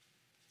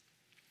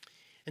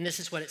 And this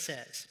is what it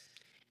says.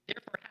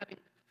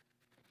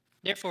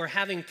 Therefore,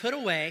 having put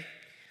away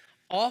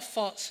all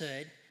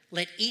falsehood,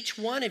 let each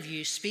one of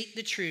you speak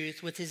the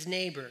truth with his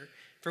neighbor,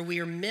 for we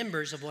are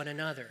members of one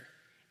another.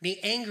 Be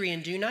angry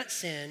and do not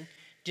sin.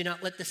 Do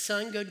not let the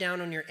sun go down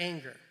on your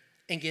anger,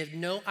 and give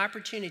no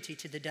opportunity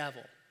to the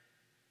devil.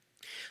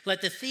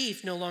 Let the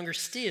thief no longer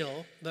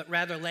steal, but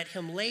rather let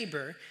him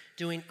labor,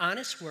 doing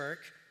honest work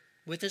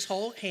with his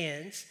whole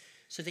hands,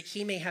 so that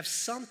he may have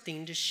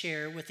something to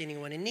share with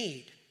anyone in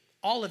need.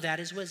 All of that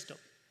is wisdom.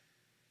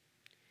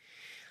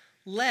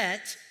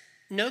 Let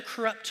no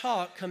corrupt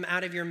talk come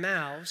out of your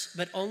mouths,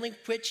 but only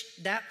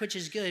that which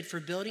is good for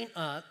building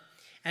up,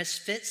 as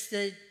fits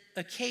the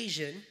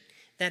occasion,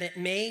 that it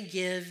may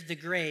give the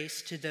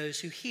grace to those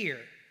who hear.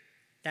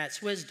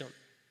 That's wisdom.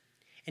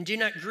 And do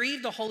not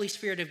grieve the Holy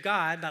Spirit of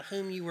God, by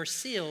whom you were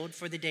sealed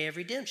for the day of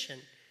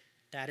redemption.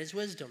 That is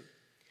wisdom.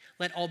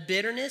 Let all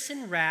bitterness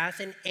and wrath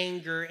and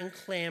anger and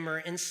clamor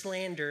and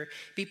slander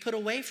be put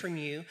away from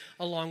you,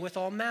 along with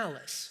all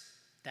malice.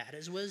 That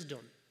is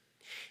wisdom.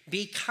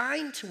 Be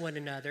kind to one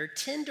another,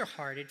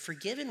 tenderhearted,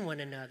 forgiving one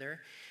another,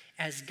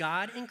 as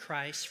God in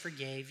Christ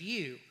forgave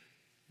you.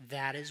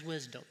 That is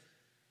wisdom.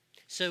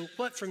 So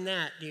what from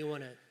that do you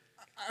want to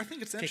I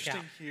think it's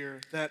interesting here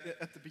that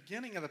at the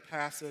beginning of the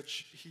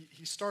passage,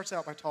 he starts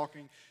out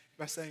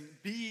by saying,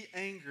 be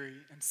angry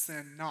and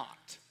sin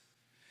not.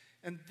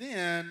 And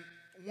then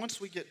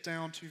once we get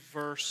down to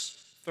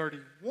verse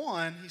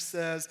 31, he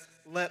says,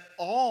 let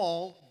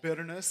all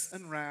bitterness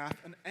and wrath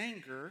and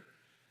anger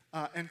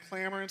and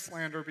clamor and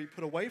slander be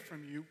put away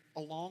from you,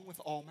 along with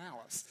all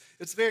malice.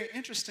 It's very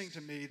interesting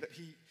to me that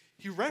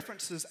he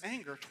references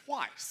anger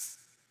twice,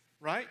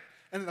 right?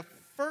 And in the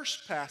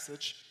first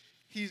passage,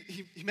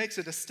 he makes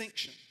a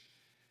distinction.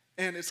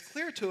 And it's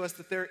clear to us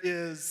that there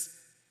is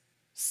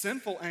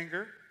sinful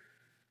anger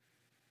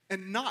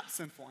and not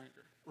sinful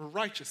anger, or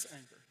righteous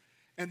anger.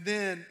 And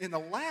then in the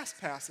last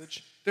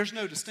passage, there's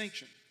no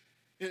distinction.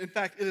 In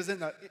fact, it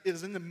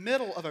is in the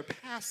middle of a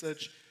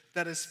passage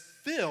that is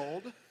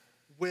filled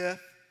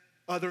with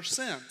other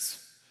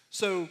sins.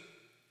 So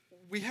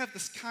we have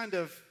this kind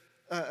of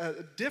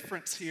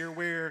difference here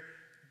where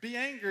be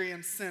angry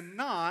and sin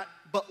not,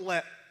 but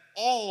let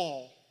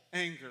all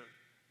anger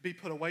be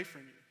put away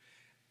from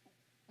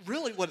you.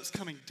 Really what it's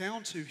coming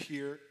down to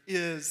here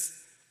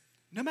is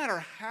no matter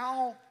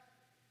how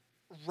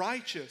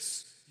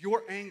righteous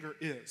your anger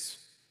is,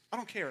 I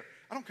don't care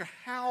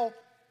how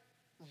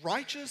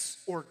righteous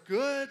or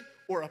good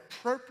or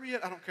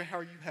appropriate, I don't care how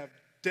you have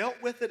dealt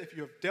with it, if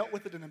you have dealt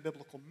with it in a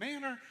biblical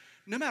manner,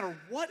 no matter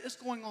what is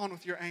going on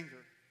with your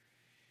anger,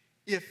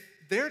 if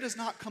there does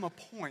not come a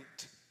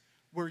point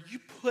where you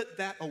put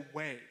that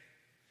away,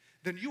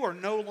 then you are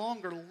no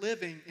longer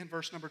living in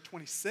verse number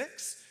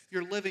 26,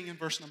 you're living in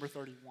verse number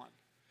 31.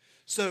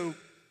 So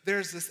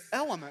there's this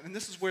element, and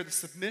this is where the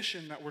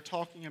submission that we're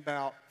talking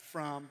about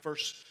from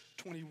verse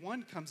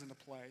 21 comes into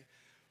play.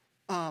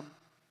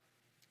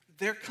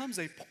 There comes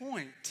a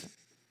point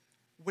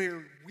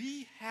where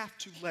we have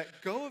to let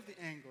go of the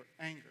anger,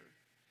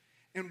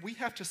 and we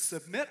have to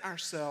submit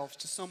ourselves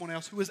to someone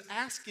else who is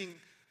asking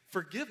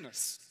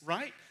forgiveness,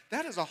 right?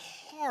 That is a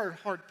hard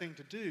thing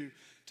to do,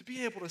 to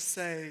be able to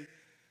say,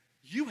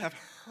 you have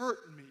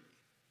hurt me.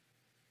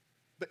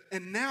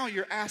 And now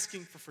you're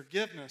asking for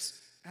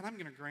forgiveness, and I'm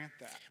going to grant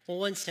that. Well,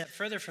 one step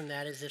further from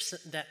that is if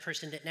that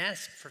person didn't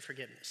ask for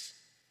forgiveness.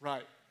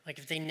 Right. Like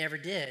if they never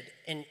did,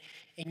 and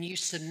you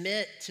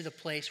submit to the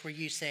place where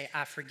you say,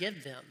 I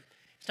forgive them.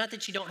 It's not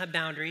that you don't have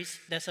boundaries.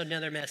 That's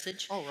another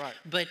message. Oh, right.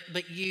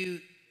 But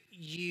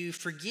you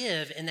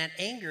forgive, and that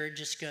anger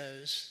just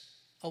goes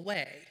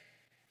away.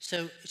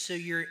 So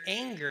your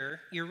anger,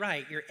 you're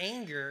right, your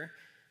anger,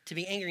 to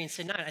be angry and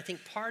sin not, I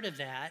think part of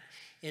that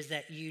is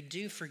that you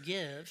do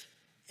forgive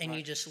and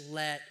you just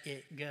let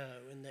it go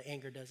and the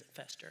anger doesn't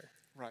fester.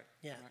 Right.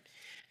 Yeah. Right.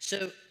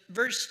 So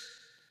verse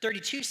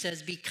 32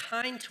 says, be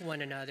kind to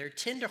one another,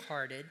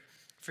 tenderhearted,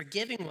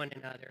 forgiving one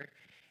another,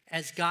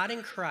 as God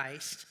in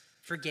Christ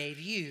forgave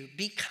you.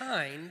 Be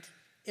kind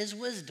is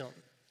wisdom,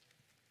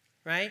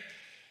 right?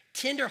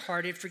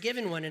 Tenderhearted,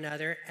 forgiving one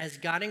another, as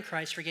God in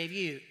Christ forgave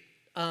you.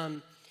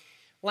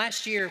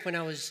 Last year when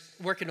I was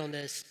working on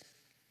this,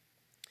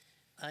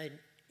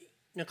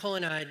 Nicole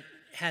and I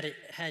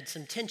had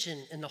some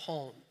tension in the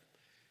home.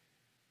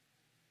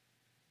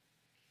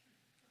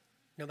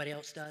 Nobody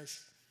else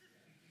does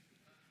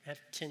have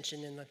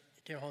tension in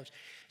their homes.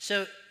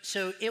 So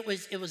it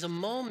was a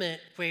moment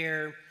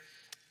where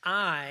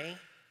I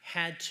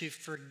had to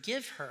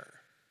forgive her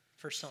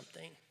for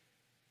something.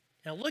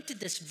 And I looked at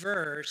this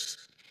verse,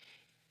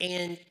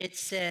 and it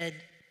said,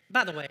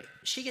 by the way,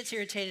 she gets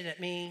irritated at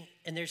me,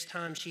 and there's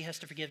times she has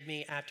to forgive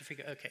me. I have to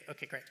forgive.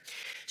 Okay, great.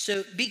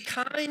 So be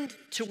kind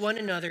to one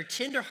another,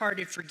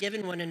 tenderhearted,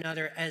 forgiving one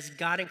another, as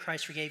God in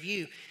Christ forgave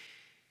you.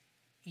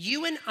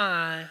 You and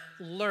I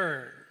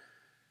learn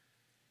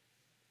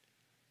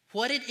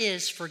what it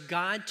is for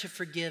God to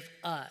forgive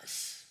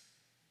us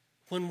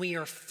when we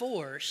are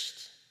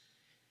forced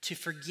to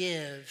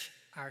forgive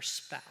our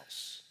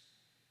spouse.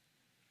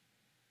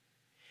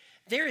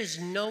 There is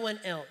no one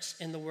else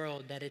in the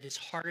world that it is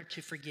harder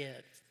to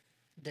forgive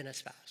than a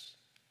spouse.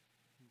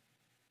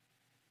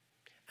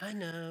 I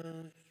know,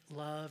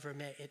 love,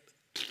 romantic.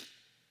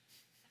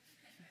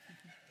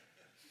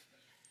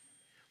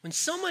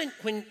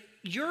 When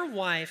your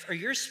wife or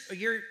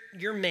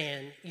your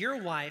man, your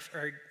wife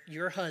or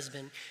your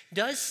husband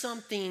does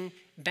something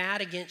bad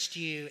against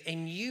you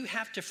and you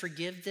have to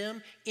forgive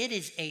them, it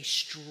is a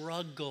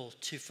struggle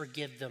to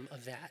forgive them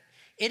of that.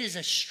 It is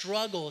a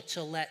struggle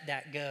to let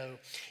that go.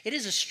 It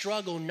is a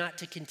struggle not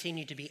to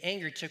continue to be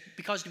angry,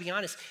 because to be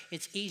honest,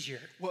 it's easier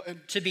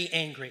to be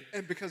angry.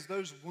 And because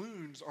those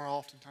wounds are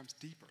oftentimes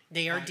deeper.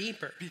 They are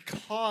deeper.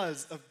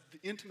 Because of the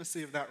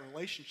intimacy of that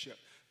relationship,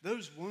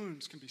 those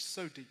wounds can be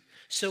so deep.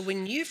 So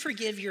when you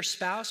forgive your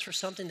spouse for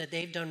something that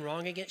they've done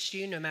wrong against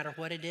you, no matter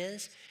what it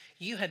is,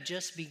 you have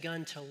just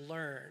begun to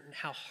learn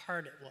how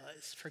hard it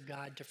was for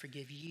God to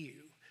forgive you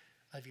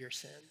of your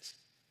sins.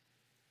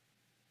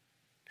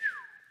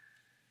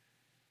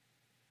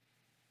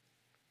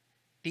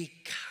 Be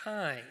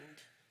kind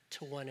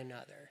to one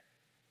another.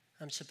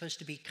 I'm supposed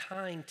to be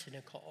kind to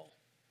Nicole.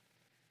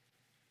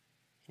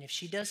 And if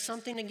she does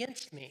something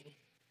against me,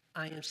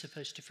 I am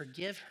supposed to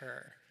forgive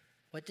her.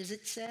 What does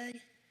it say?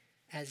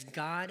 As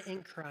God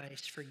in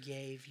Christ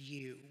forgave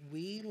you.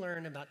 We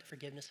learn about the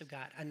forgiveness of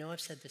God. I know I've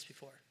said this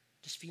before,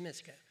 just a few minutes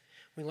ago.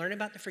 We learn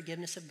about the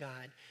forgiveness of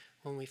God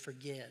when we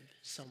forgive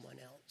someone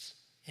else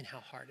and how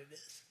hard it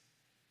is.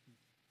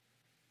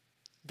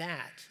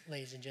 That,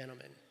 ladies and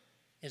gentlemen,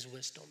 is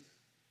wisdom.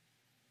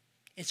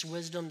 It's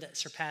wisdom that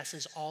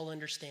surpasses all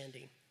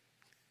understanding.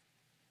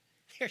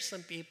 There's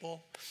some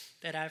people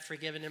that I've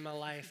forgiven in my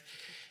life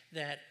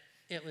that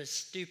it was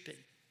stupid.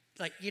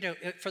 Like,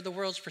 for the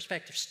world's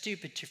perspective,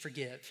 stupid to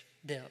forgive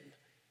them.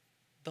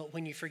 But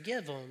when you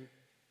forgive them,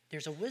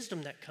 there's a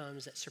wisdom that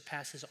comes that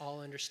surpasses all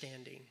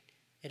understanding.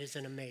 It is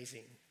an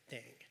amazing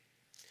thing.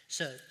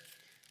 So,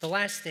 the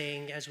last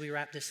thing, as we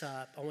wrap this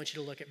up, I want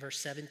you to look at verse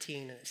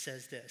 17, and it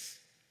says this.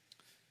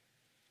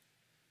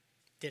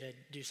 Did I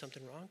do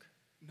something wrong?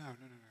 No.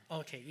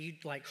 Okay, you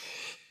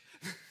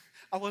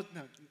I was,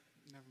 no,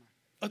 never mind.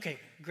 Okay,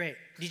 great.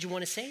 Did you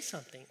want to say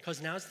something?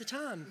 Because now's the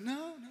time.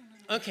 No.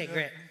 Okay,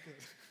 great.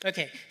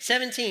 Okay,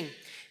 17.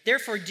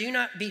 Therefore, do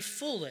not be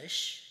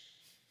foolish,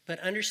 but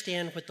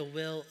understand what the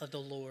will of the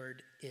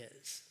Lord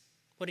is.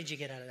 What did you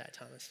get out of that,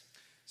 Thomas?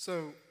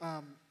 So,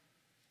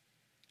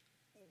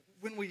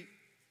 when we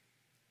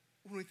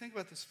think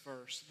about this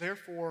verse,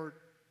 therefore,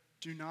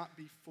 do not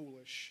be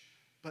foolish,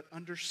 but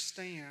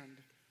understand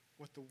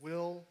what the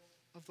will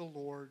of the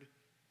Lord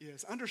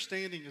is.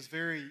 Understanding is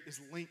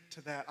linked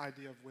to that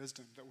idea of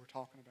wisdom that we're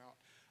talking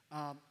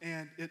about.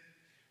 And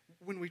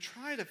when we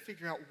try to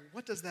figure out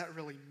what does that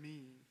really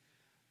mean,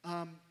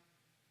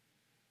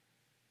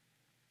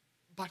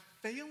 by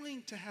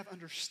failing to have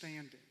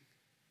understanding,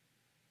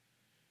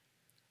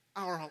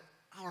 our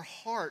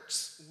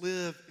hearts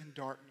live in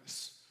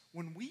darkness.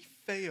 When we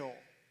fail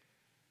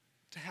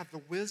to have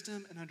the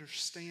wisdom and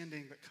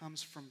understanding that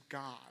comes from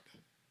God,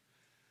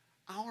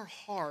 our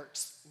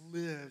hearts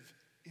live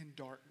in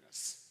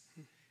darkness.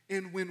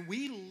 And when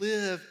we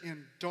live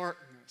in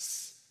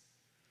darkness,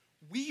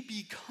 we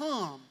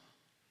become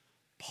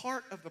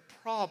part of the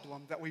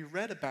problem that we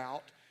read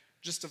about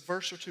just a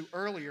verse or two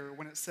earlier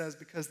when it says,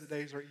 because the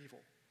days are evil.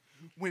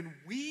 When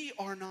we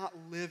are not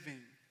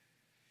living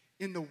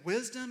in the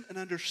wisdom and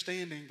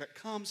understanding that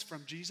comes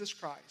from Jesus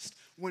Christ,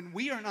 when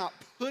we are not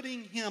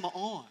putting him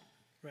on,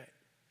 Right.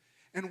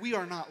 and we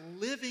are not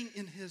living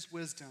in his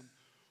wisdom,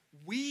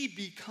 we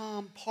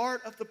become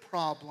part of the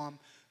problem,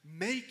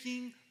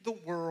 making the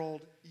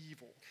world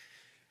evil.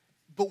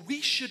 But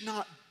we should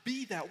not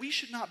be that. We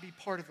should not be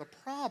part of the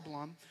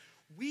problem.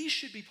 We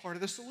should be part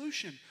of the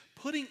solution.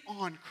 Putting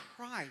on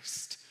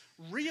Christ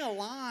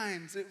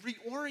realigns, it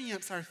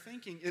reorients our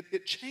thinking,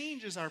 it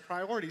changes our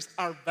priorities,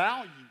 our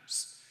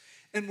values.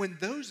 And when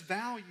those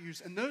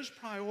values and those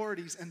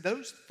priorities and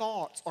those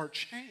thoughts are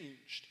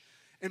changed,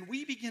 and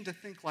we begin to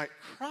think like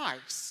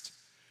Christ,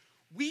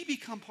 we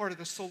become part of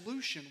the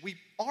solution. We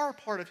are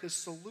part of his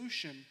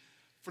solution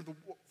for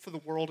the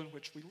world in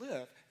which we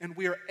live. And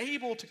we are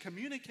able to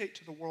communicate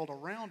to the world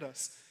around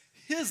us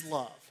his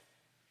love,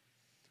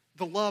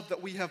 the love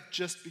that we have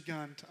just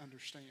begun to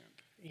understand.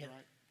 Yeah,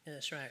 right? Yeah,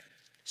 that's right.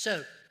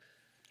 So,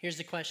 here's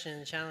the question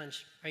and the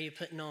challenge. Are you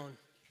putting on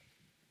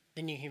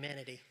the new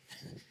humanity?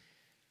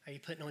 Are you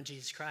putting on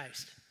Jesus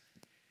Christ?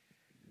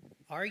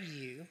 Are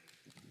you,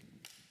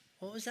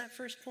 what was that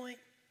first point?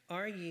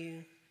 Are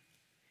you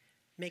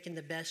making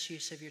the best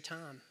use of your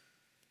time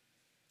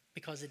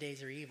because the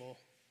days are evil?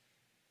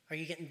 Are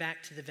you getting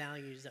back to the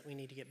values that we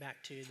need to get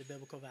back to, the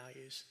biblical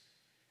values?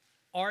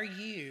 Are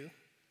you,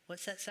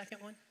 what's that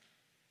second one?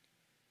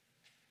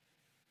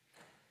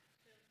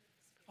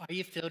 Are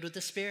you filled with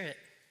the Spirit?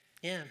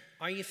 Yeah.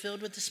 Are you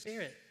filled with the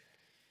Spirit?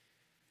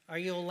 Are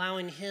you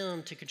allowing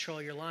him to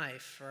control your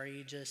life, or are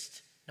you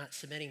just not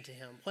submitting to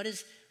him? What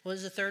is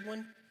the third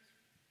one?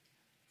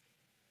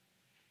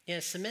 Yeah,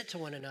 submit to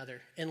one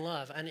another in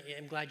love.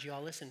 I'm glad you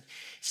all listened.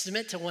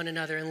 Submit to one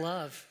another in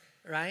love,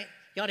 right?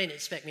 Y'all didn't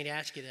expect me to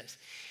ask you this.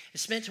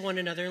 Submit to one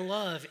another in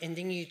love, and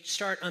then you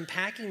start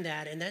unpacking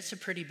that, and that's a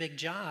pretty big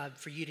job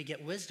for you to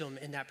get wisdom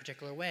in that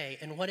particular way.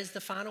 And what is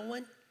the final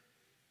one?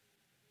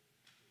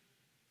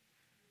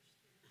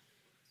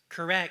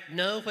 Correct.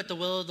 Know what the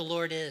will of the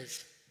Lord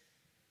is.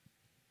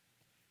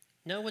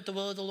 Know what the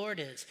will of the Lord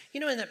is.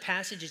 You know, in that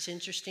passage, it's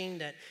interesting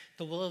that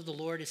the will of the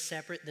Lord is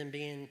separate than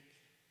being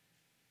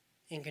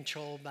in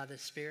control by the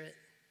Spirit.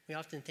 We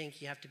often think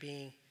you have to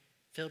be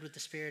filled with the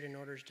Spirit in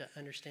order to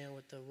understand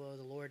what the will of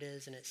the Lord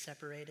is, and it's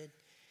separated.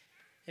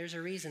 There's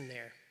a reason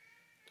there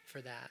for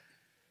that.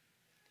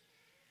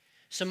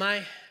 So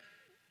my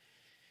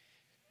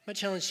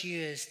challenge to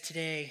you is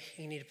today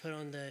you need to put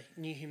on the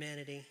new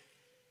humanity.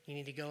 You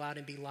need to go out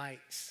and be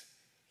lights,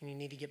 and you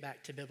need to get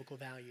back to biblical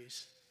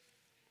values.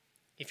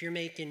 If you're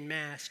making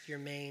mask your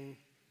main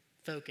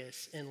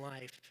focus in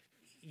life,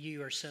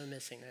 you are so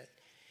missing it.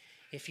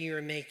 If you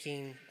are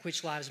making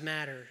which lives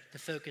matter the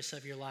focus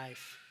of your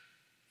life,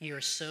 you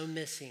are so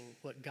missing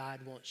what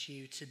God wants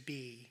you to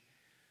be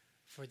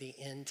for the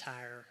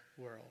entire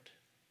world.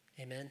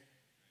 Amen?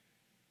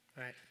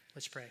 All right,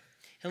 let's pray.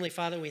 Heavenly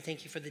Father, we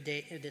thank you for this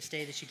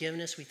day that you've given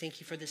us. We thank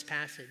you for this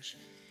passage.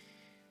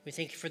 We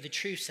thank you for the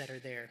truths that are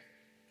there.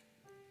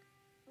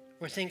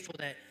 We're thankful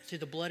that through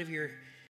the blood of your